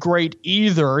didn't do great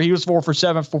either. He was 4 for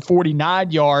 7 for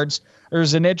 49 yards.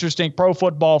 There's an interesting Pro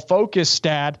Football Focus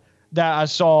stat that I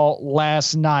saw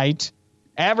last night.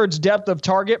 Average depth of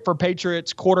target for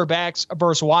Patriots quarterbacks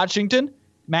versus Washington.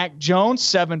 Mac Jones,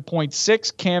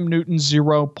 7.6. Cam Newton,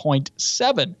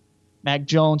 0.7. Mac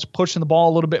Jones pushing the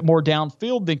ball a little bit more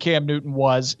downfield than Cam Newton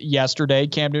was yesterday.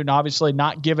 Cam Newton obviously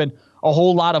not given a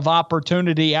whole lot of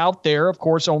opportunity out there. Of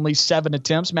course, only 7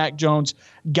 attempts. Mac Jones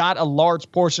got a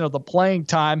large portion of the playing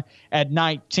time at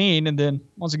 19. And then,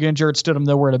 once again, Jarrett Stidham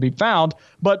nowhere to be found.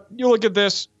 But you look at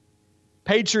this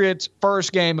Patriots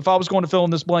first game. If I was going to fill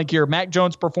in this blank here, Mac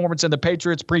Jones' performance in the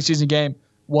Patriots preseason game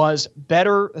was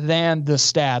better than the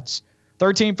stats.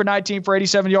 13 for 19 for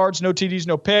 87 yards, no TDs,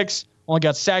 no picks. Only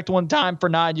got sacked one time for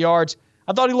 9 yards.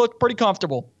 I thought he looked pretty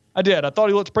comfortable. I did. I thought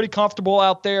he looked pretty comfortable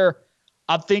out there.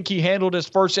 I think he handled his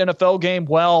first NFL game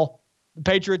well. The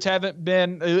Patriots haven't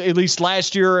been, at least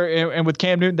last year, and with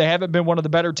Cam Newton, they haven't been one of the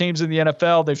better teams in the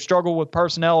NFL. They've struggled with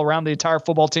personnel around the entire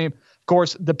football team. Of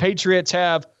course, the Patriots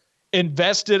have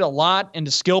invested a lot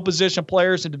into skill position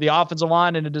players, into the offensive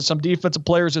line, and into some defensive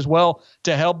players as well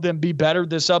to help them be better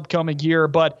this upcoming year.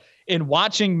 But in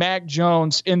watching Mac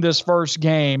Jones in this first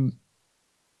game,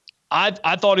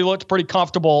 I thought he looked pretty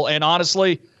comfortable. And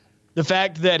honestly, the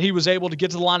fact that he was able to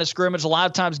get to the line of scrimmage, a lot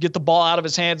of times get the ball out of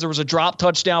his hands. There was a drop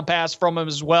touchdown pass from him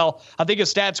as well. I think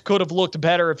his stats could have looked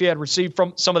better if he had received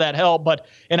from some of that help. But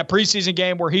in a preseason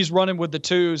game where he's running with the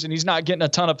twos and he's not getting a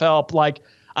ton of help, I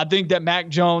think that Mac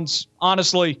Jones,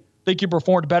 honestly, think he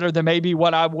performed better than maybe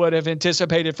what I would have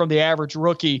anticipated from the average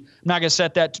rookie. I'm not going to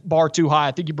set that bar too high.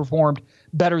 I think he performed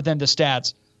better than the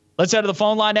stats. Let's head to the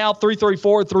phone line now,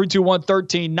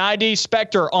 334-321-1390.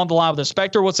 Spectre on the line with us.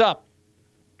 Spectre, what's up?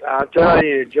 I tell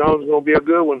you, Jones is going to be a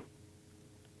good one.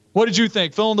 What did you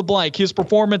think? Fill in the blank. His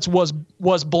performance was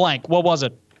blank. What was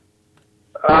it?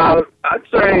 I'd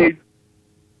say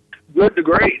good to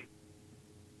great.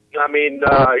 I mean,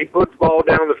 he put the ball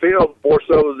down the field more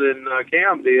so than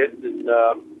Cam did. And,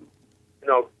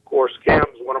 of course,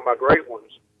 Cam's one of my great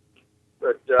ones.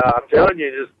 But I'm telling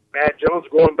you, just Matt Jones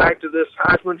going back to this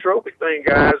Heisman Trophy thing,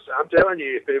 guys. I'm telling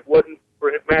you, if it wasn't for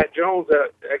Matt Jones, that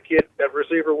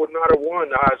receiver would not have won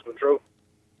the Heisman Trophy.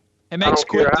 He makes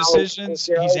quick decisions.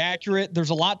 He's accurate. There's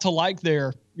a lot to like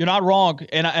there. You're not wrong.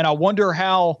 And I wonder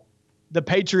how the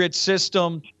Patriots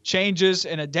system changes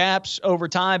and adapts over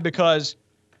time, because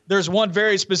there's one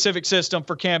very specific system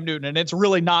for Cam Newton, and it's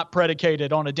really not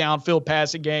predicated on a downfield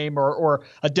passing game or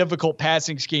a difficult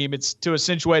passing scheme. It's to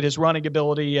accentuate his running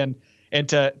ability and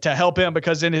to help him,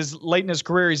 because late in his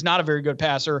career, he's not a very good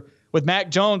passer. With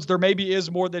Mac Jones, there maybe is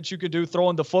more that you could do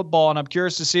throwing the football, and I'm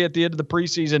curious to see at the end of the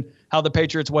preseason how the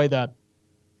Patriots weigh that.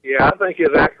 Yeah, I think his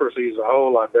accuracy is a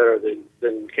whole lot better than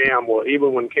Cam was,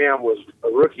 even when Cam was a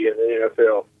rookie in the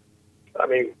NFL. I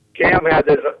mean, Cam had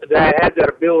that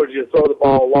ability to throw the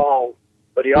ball long,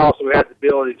 but he also had the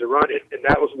ability to run it, and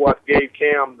that was what gave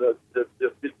Cam the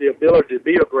ability to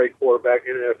be a great quarterback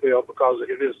in the NFL, because of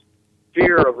his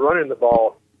fear of running the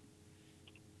ball.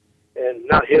 And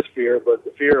not his fear, but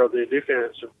the fear of the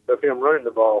defense of him running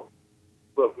the ball.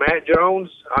 But Matt Jones,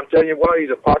 I'm telling you what, he's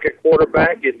a pocket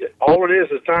quarterback. And all it is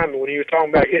timing. When you were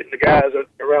talking about hitting the guys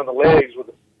around the legs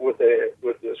with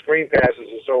the screen passes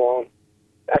and so on,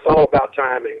 that's all about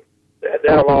timing.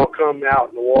 That'll all come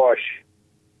out in the wash.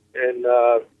 And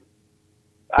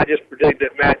I just predict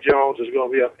that Matt Jones is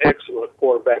going to be an excellent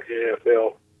quarterback in the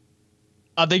NFL.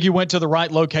 I think you went to the right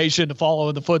location to follow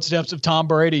in the footsteps of Tom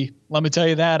Brady. Let me tell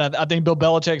you that. I think Bill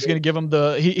Belichick's going to give him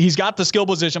he's got the skill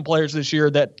position players this year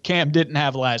that Cam didn't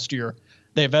have last year.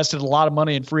 They invested a lot of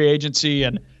money in free agency,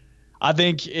 and I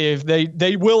think if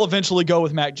they will eventually go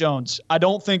with Mac Jones. I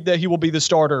don't think that he will be the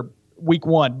starter week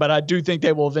one, but I do think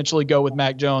they will eventually go with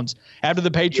Mac Jones. After the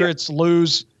Patriots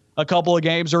lose a couple of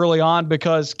games early on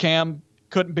because Cam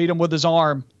couldn't beat him with his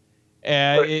arm,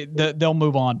 they'll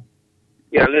move on.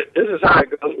 Yeah, this is how it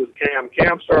goes with Cam.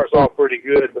 Cam starts off pretty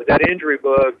good, but that injury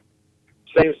bug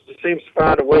seems to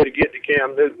find a way to get to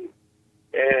Cam Newton,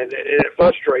 and it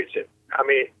frustrates him. I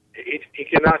mean, he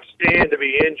cannot stand to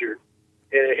be injured.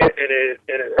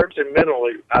 it hurts him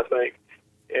mentally, I think.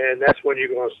 And that's when you're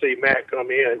going to see Matt come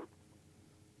in.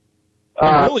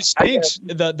 It really stinks.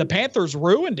 The Panthers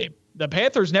ruined him. The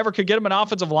Panthers never could get him an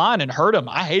offensive line and hurt him.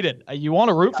 I hate it. You want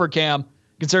to root for Cam,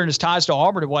 considering his ties to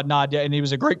Auburn and whatnot, and he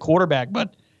was a great quarterback.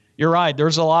 But you're right.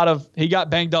 There's a lot of – he got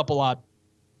banged up a lot.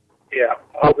 Yeah,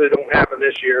 I hope it don't happen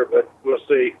this year, but we'll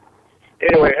see.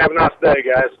 Anyway, have a nice day,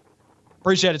 guys.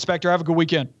 Appreciate it, Spectre. Have a good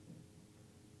weekend.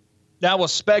 That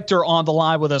was Spectre on the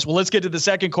line with us. Well, let's get to the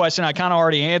second question. I kind of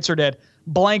already answered it.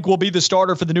 Blank will be the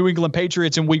starter for the New England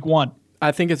Patriots in Week 1.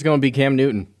 I think it's going to be Cam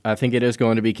Newton. I think it is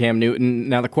going to be Cam Newton.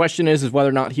 Now, the question is whether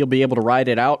or not he'll be able to ride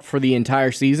it out for the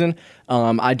entire season.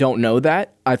 I don't know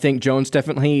that. I think Jones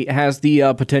definitely has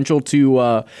the potential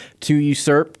to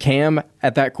usurp Cam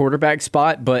at that quarterback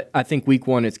spot, but I think Week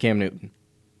 1 it's Cam Newton.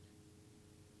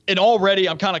 And already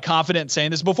I'm kind of confident in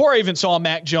saying this. Before I even saw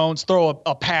Mac Jones throw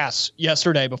a pass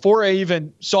yesterday, before I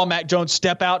even saw Mac Jones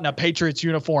step out in a Patriots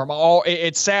uniform,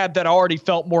 it's sad that I already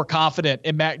felt more confident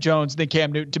in Mac Jones than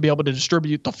Cam Newton to be able to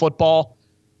distribute the football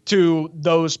to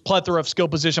those plethora of skill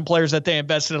position players that they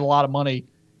invested a lot of money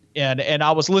in. And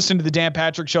I was listening to the Dan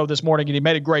Patrick show this morning, and he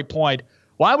made a great point.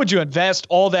 Why would you invest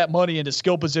all that money into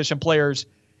skill position players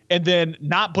and then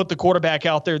not put the quarterback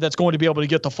out there that's going to be able to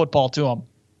get the football to him?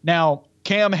 Now,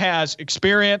 Cam has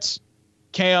experience.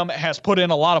 Cam has put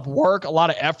in a lot of work, a lot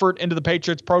of effort into the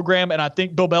Patriots program, and I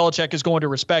think Bill Belichick is going to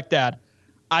respect that.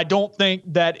 I don't think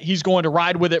that he's going to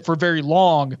ride with it for very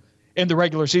long in the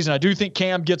regular season. I do think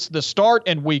Cam gets the start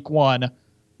in Week 1,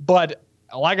 but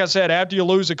like I said, after you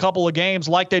lose a couple of games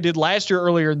like they did last year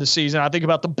earlier in the season, I think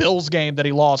about the Bills game that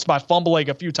he lost by fumbling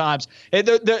a few times.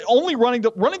 They're only running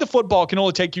the football can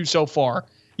only take you so far.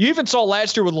 You even saw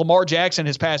last year with Lamar Jackson,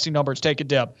 his passing numbers take a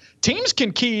dip. Teams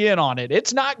can key in on it.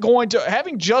 It's not going to –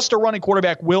 having just a running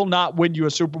quarterback will not win you a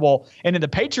Super Bowl. And in the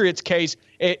Patriots' case,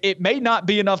 it may not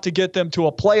be enough to get them to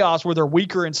a playoffs where they're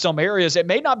weaker in some areas. It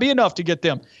may not be enough to get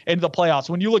them into the playoffs.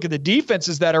 When you look at the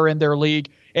defenses that are in their league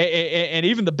and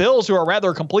even the Bills, who are rather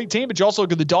a complete team, but you also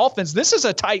look at the Dolphins, this is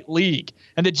a tight league.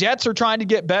 And the Jets are trying to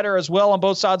get better as well on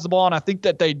both sides of the ball, and I think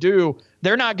that they do.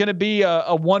 They're not going to be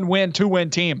a one-win,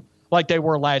 two-win team like they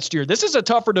were last year. This is a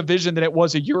tougher division than it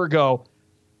was a year ago.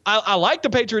 I like the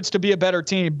Patriots to be a better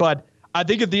team, but I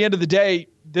think at the end of the day,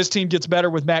 this team gets better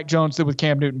with Mac Jones than with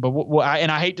Cam Newton. But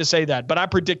and I hate to say that, but I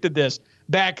predicted this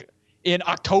back in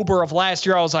October of last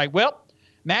year. I was like, well,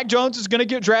 Mac Jones is going to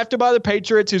get drafted by the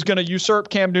Patriots. He's going to usurp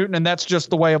Cam Newton, and that's just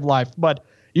the way of life. But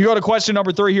you go to question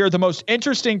number 3 here. The most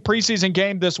interesting preseason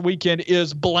game this weekend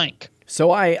is blank.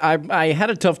 So I had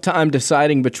a tough time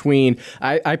deciding between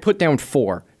I put down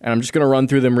 4, and I'm just going to run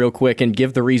through them real quick and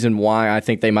give the reason why I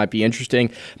think they might be interesting.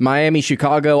 Miami,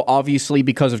 Chicago, obviously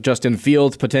because of Justin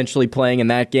Fields potentially playing in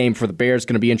that game for the Bears.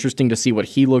 Going to be interesting to see what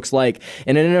he looks like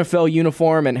in an NFL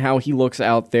uniform and how he looks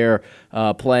out there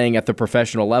playing at the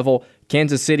professional level.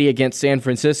 Kansas City against San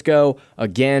Francisco.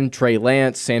 Again, Trey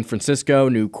Lance, San Francisco,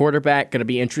 new quarterback. Going to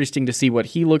be interesting to see what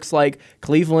he looks like.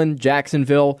 Cleveland,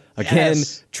 Jacksonville. Again,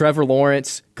 yes. Trevor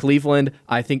Lawrence, Cleveland.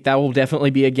 I think that will definitely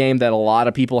be a game that a lot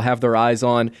of people have their eyes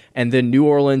on. And then New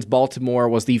Orleans, Baltimore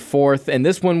was the 4th. And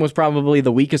this one was probably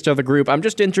the weakest of the group. I'm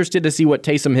just interested to see what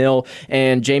Taysom Hill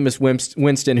and Jameis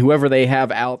Winston, whoever they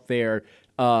have out there,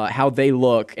 how they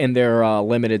look in their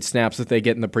limited snaps that they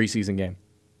get in the preseason game.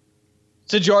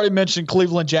 Since you already mentioned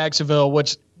Cleveland, Jacksonville,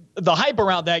 which the hype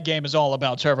around that game is all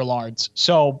about Trevor Lawrence.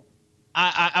 So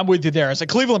I'm with you there. As a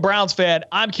Cleveland Browns fan,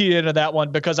 I'm keyed into that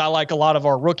one because I like a lot of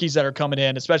our rookies that are coming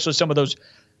in, especially some of those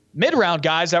mid-round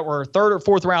guys that were 3rd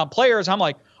or 4th round players. I'm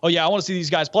like, oh, yeah, I want to see these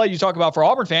guys play. You talk about for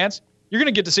Auburn fans, you're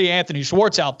going to get to see Anthony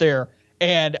Schwartz out there.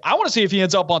 And I want to see if he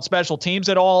ends up on special teams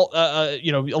at all. A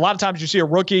lot of times you see a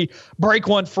rookie break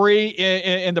one free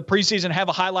in the preseason, have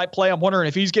a highlight play. I'm wondering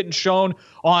if he's getting shown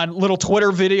on little Twitter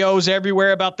videos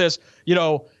everywhere about this,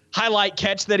 highlight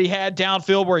catch that he had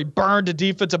downfield where he burned a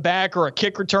defensive back, or a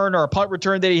kick return or a punt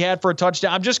return that he had for a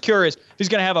touchdown. I'm just curious if he's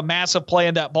going to have a massive play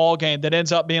in that ball game that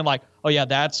ends up being like, oh, yeah,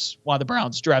 that's why the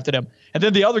Browns drafted him. And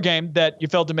then the other game that you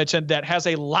failed to mention that has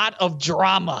a lot of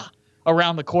drama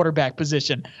around the quarterback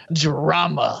position.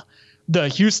 Drama. The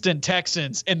Houston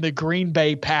Texans and the Green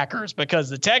Bay Packers, because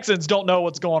the Texans don't know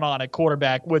what's going on at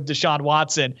quarterback with Deshaun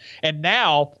Watson. And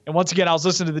now, and once again, I was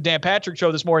listening to the Dan Patrick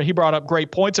show this morning. He brought up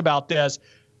great points about this.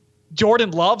 Jordan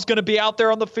Love's going to be out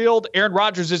there on the field. Aaron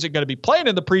Rodgers isn't going to be playing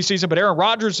in the preseason, but Aaron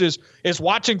Rodgers is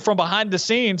watching from behind the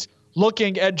scenes,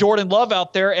 looking at Jordan Love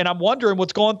out there, and I'm wondering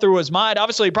what's going through his mind.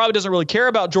 Obviously, he probably doesn't really care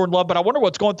about Jordan Love, but I wonder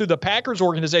what's going through the Packers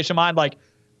organization mind. Like,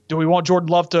 do we want Jordan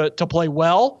Love to play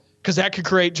well? because that could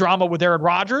create drama with Aaron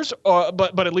Rodgers,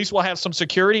 but at least we'll have some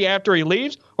security after he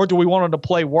leaves? Or do we want him to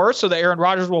play worse so that Aaron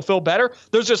Rodgers will feel better?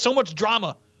 There's just so much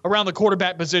drama around the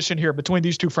quarterback position here between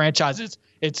these two franchises.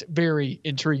 It's very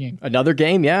intriguing. Another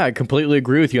game, yeah, I completely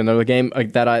agree with you. Another game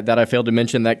that I failed to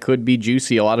mention that could be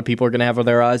juicy. A lot of people are going to have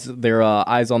their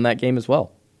eyes on that game as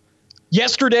well.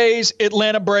 Yesterday's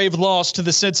Atlanta Brave loss to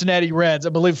the Cincinnati Reds, I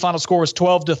believe the final score was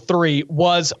 12-3,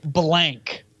 was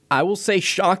blank. I will say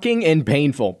shocking and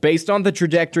painful. Based on the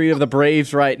trajectory of the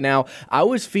Braves right now, I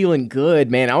was feeling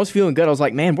good, man. I was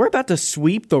like, man, we're about to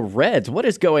sweep the Reds. What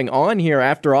is going on here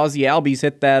after Ozzie Albies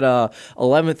hit that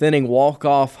 11th inning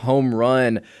walk-off home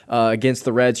run against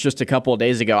the Reds just a couple of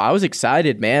days ago? I was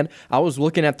excited, man. I was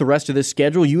looking at the rest of this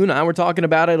schedule. You and I were talking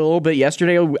about it a little bit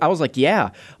yesterday. I was like, yeah,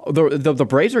 the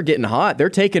Braves are getting hot. They're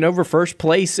taking over first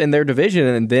place in their division,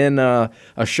 and then a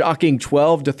shocking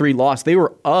 12-3 loss. They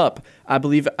were up. I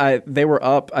believe they were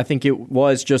up, I think it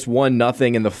was just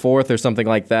 1-0 in the fourth or something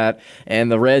like that,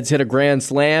 and the Reds hit a grand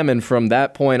slam, and from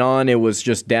that point on, it was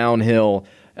just downhill.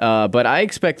 But I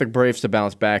expect the Braves to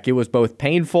bounce back. It was both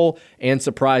painful and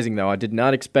surprising, though. I did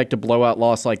not expect a blowout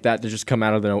loss like that to just come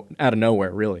out of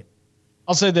nowhere, really.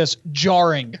 I'll say this,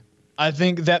 jarring. I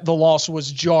think that the loss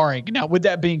was jarring. Now, with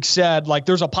that being said,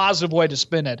 there's a positive way to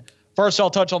spin it. First, I'll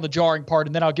touch on the jarring part,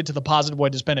 and then I'll get to the positive way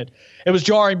to spin it. It was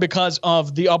jarring because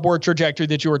of the upward trajectory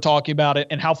that you were talking about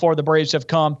and how far the Braves have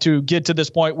come to get to this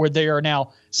point where they are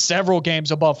now several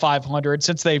games above 500.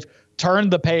 Since they've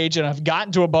turned the page and have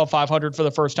gotten to above 500 for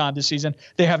the first time this season,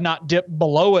 they have not dipped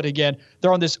below it again.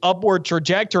 They're on this upward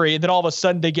trajectory, and then all of a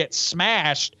sudden they get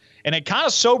smashed, and it kind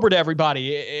of sobered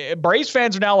everybody. Braves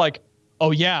fans are now like,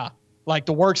 oh, yeah,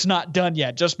 the work's not done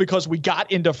yet. Just because we got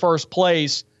into first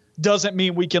place doesn't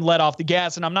mean we can let off the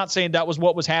gas. And I'm not saying that was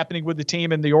what was happening with the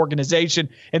team and the organization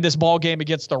in this ball game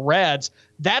against the Reds.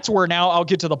 That's where now I'll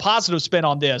get to the positive spin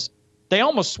on this. They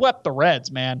almost swept the Reds,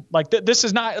 man. This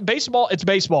is not baseball. It's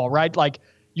baseball, right?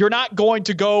 You're not going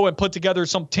to go and put together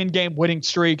some 10-game winning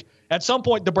streak. At some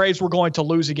point, the Braves were going to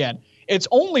lose again. It's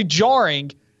only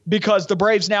jarring because the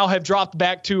Braves now have dropped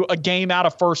back to a game out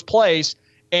of first place,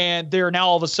 and they're now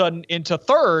all of a sudden into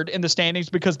third in the standings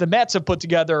because the Mets have put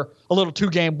together a little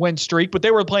 2-game win streak, but they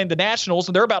were playing the Nationals,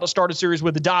 and they're about to start a series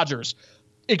with the Dodgers.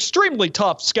 Extremely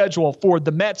tough schedule for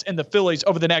the Mets and the Phillies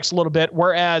over the next little bit,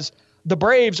 whereas the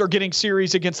Braves are getting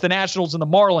series against the Nationals and the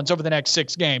Marlins over the next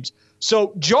 6 games.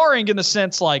 So jarring in the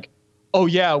sense oh,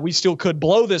 yeah, we still could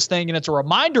blow this thing, and it's a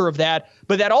reminder of that.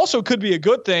 But that also could be a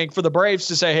good thing for the Braves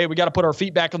to say, hey, we got to put our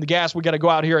feet back on the gas. We got to go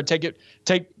out here and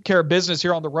take care of business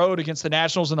here on the road against the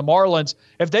Nationals and the Marlins.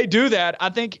 If they do that, I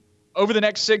think over the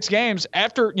next 6 games,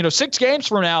 after 6 games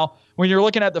from now, when you're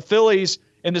looking at the Phillies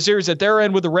in the series that they're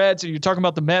in with the Reds, and you're talking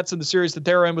about the Mets in the series that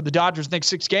they're in with the Dodgers, I think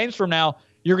 6 games from now,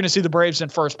 you're going to see the Braves in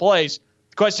first place.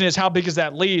 The question is, how big is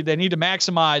that lead? They need to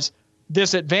maximize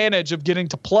this advantage of getting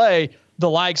to play the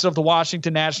likes of the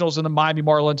Washington Nationals and the Miami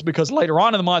Marlins, because later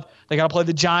on in the month, they got to play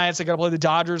the Giants, they got to play the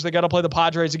Dodgers, they got to play the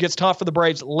Padres. It gets tough for the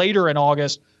Braves later in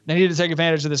August. They need to take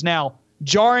advantage of this now.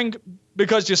 Jarring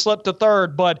because you slipped to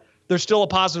third, but there's still a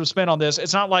positive spin on this.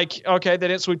 It's not like, okay, they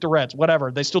didn't sweep the Reds,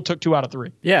 whatever. They still took 2 out of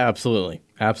 3. Yeah, absolutely.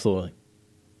 Absolutely.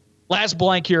 Last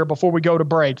blank here before we go to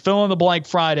break. Fill in the blank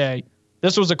Friday.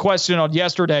 This was a question on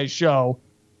yesterday's show,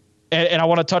 and I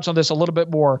want to touch on this a little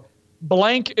bit more.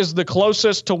 Blank is the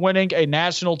closest to winning a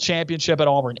national championship at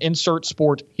Auburn. Insert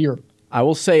sport here. I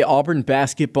will say Auburn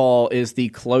basketball is the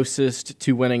closest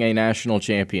to winning a national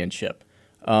championship.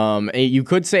 You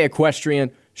could say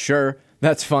equestrian, sure,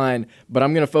 that's fine, but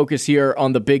I'm going to focus here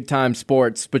on the big-time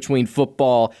sports between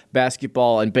football,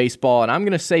 basketball, and baseball, and I'm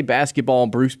going to say basketball.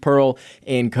 Bruce Pearl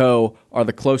and co. are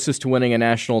the closest to winning a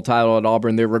national title at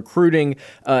Auburn. They're recruiting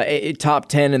top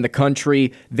 10 in the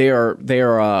country. They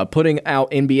are putting out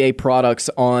NBA products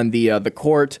on the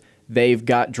court. They've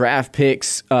got draft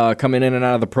picks coming in and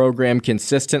out of the program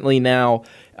consistently now.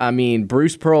 I mean,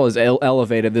 Bruce Pearl has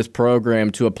elevated this program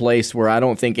to a place where I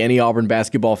don't think any Auburn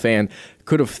basketball fan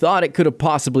could have thought it could have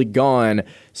possibly gone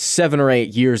 7 or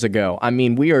 8 years ago. I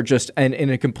mean, we are just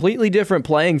in a completely different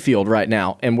playing field right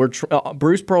now, and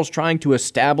Bruce Pearl's trying to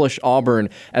establish Auburn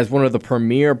as one of the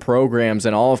premier programs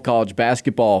in all of college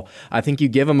basketball. I think you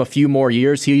give him a few more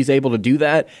years, he's able to do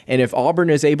that, and if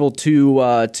Auburn is able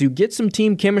to get some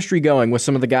team chemistry going with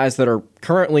some of the guys that are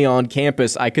currently on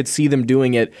campus, I could see them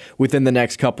doing it within the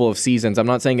next couple of seasons. I'm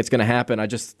not saying it's going to happen. I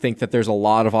just think that there's a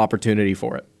lot of opportunity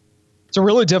for it. It's a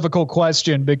really difficult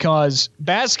question because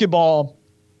basketball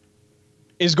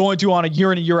is going to, on a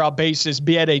year in and year out basis,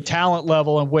 be at a talent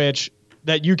level in which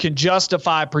that you can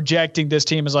justify projecting this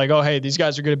team as like, oh, hey, these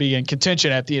guys are going to be in contention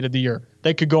at the end of the year.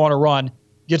 They could go on a run,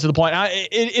 get to the point.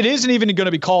 It isn't even going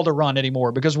to be called a run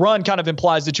anymore because run kind of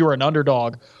implies that you are an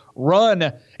underdog.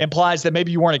 Run implies that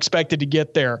maybe you weren't expected to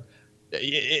get there.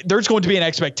 There's going to be an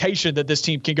expectation that this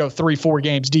team can go 3-4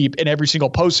 games deep in every single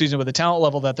postseason with the talent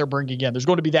level that they're bringing in. There's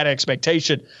going to be that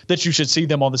expectation that you should see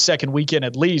them on the second weekend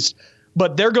at least.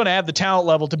 But they're going to have the talent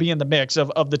level to be in the mix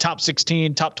of the top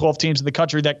 16, top 12 teams in the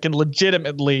country that can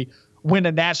legitimately win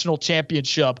a national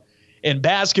championship in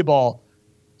basketball.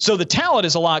 So the talent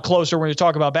is a lot closer when you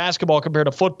talk about basketball compared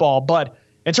to football. But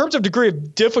in terms of degree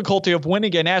of difficulty of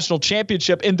winning a national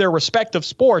championship in their respective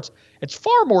sports, it's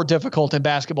far more difficult in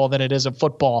basketball than it is in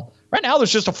football. Right now,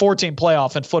 there's just a 4-team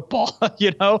playoff in football.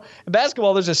 In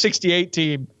basketball, there's a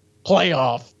 68-team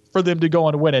playoff for them to go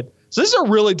and win it. So this is a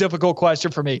really difficult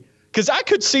question for me because I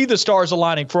could see the stars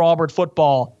aligning for Auburn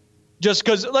football. Just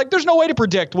because, there's no way to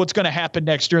predict what's going to happen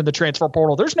next year in the transfer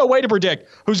portal. There's no way to predict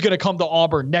who's going to come to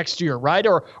Auburn next year, right?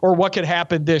 Or what could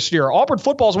happen this year. Auburn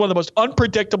football is one of the most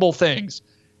unpredictable things.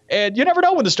 And you never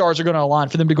know when the stars are going to align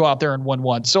for them to go out there and win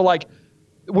one. So,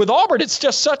 with Auburn, it's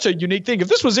just such a unique thing. If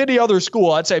this was any other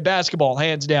school, I'd say basketball,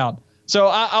 hands down. So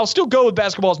I'll still go with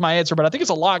basketball as my answer, but I think it's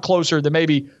a lot closer than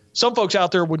maybe some folks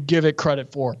out there would give it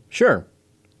credit for. Sure.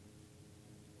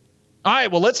 All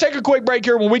right, well, let's take a quick break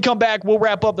here. When we come back, we'll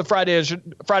wrap up the Friday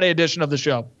edition of the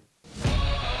show.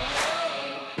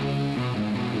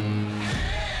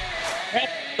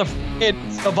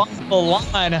 It's the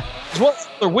line as well as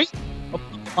the week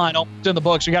line almost in the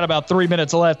books. We got about 3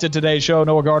 minutes left in today's show.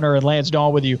 Noah Gardner and Lance Dawe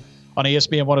with you on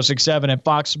ESPN 106.7 and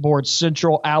Fox Sports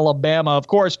Central Alabama. Of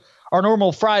course, our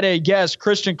normal Friday guest,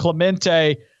 Christian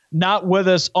Clemente, not with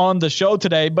us on the show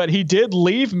today, but he did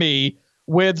leave me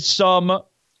with some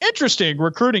interesting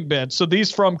recruiting bits. So these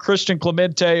from Christian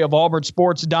Clemente of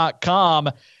AuburnSports.com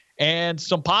and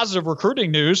some positive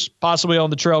recruiting news possibly on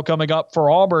the trail coming up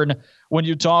for Auburn when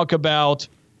you talk about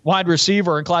wide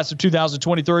receiver in class of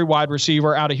 2023, wide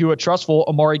receiver out of Hewitt-Trussville,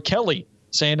 Amari Kelly,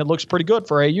 saying it looks pretty good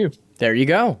for AU. There you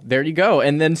go. There you go.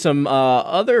 And then some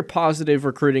other positive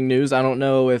recruiting news. I don't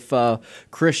know if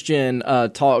Christian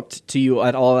talked to you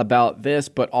at all about this,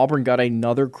 but Auburn got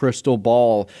another crystal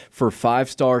ball for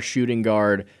 5-star shooting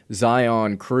guard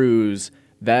Zion Cruz.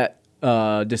 That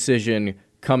decision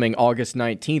coming August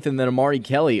 19th, and then Amari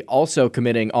Kelly also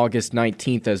committing August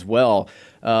 19th as well.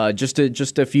 Just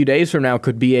a few days from now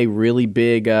could be a really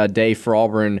big day for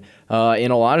Auburn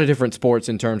in a lot of different sports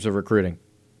in terms of recruiting.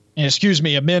 And excuse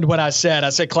me, amend what I said. I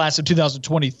said class of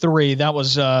 2023. That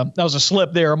was a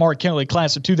slip there. Amari Kelly,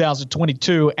 class of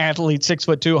 2022, athlete,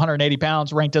 6'2", 180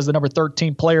 pounds, ranked as the number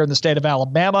 13 player in the state of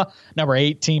Alabama, number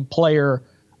 18 player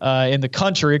in the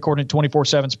country, according to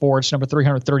 24/7 Sports, number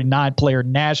 339 player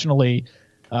nationally,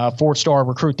 4-star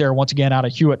recruit there, once again, out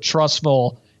of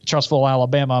Hewitt-Trussville,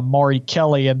 Alabama, Amari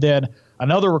Kelly. And then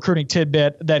another recruiting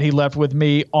tidbit that he left with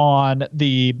me on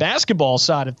the basketball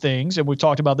side of things, and we've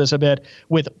talked about this a bit,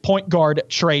 with point guard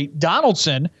Trey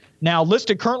Donaldson, now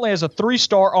listed currently as a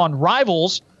 3-star on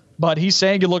Rivals, but he's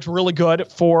saying it looks really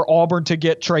good for Auburn to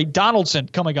get Trey Donaldson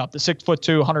coming up, the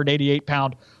 6'2",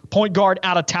 188-pound point guard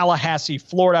out of Tallahassee,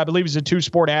 Florida. I believe he's a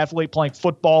 2-sport athlete playing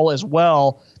football as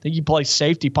well. I think he plays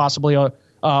safety possibly in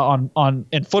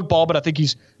football, but I think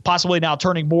he's possibly now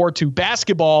turning more to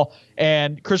basketball.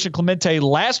 And Christian Clemente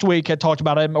last week had talked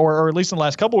about him, or at least in the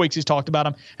last couple of weeks he's talked about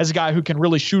him as a guy who can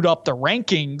really shoot up the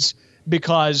rankings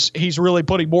because he's really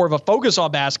putting more of a focus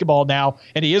on basketball now,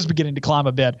 and he is beginning to climb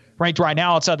a bit. Ranked right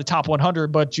now outside the top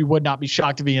 100, but you would not be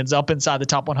shocked if he ends up inside the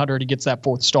top 100 and gets that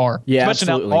 4th star. Yeah,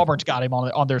 especially absolutely. now Auburn's got him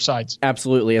on their sites.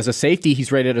 Absolutely. As a safety,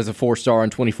 he's rated as a 4-star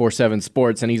on 24/7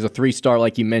 Sports, and he's a 3-star,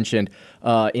 like you mentioned,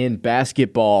 in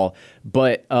basketball.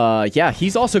 But,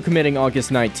 he's also committing August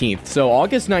 19th. So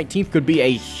August 19th could be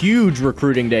a huge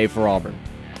recruiting day for Auburn.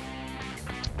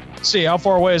 See, how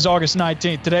far away is August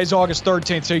 19th? Today's August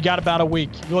 13th, so you got about a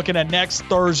week. You're looking at next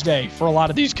Thursday for a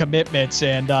lot of these commitments,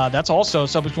 and that's also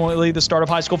subsequently the start of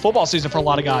high school football season for a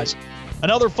lot of guys.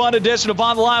 Another fun edition of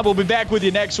On the Line. We'll be back with you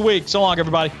next week. So long,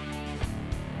 everybody.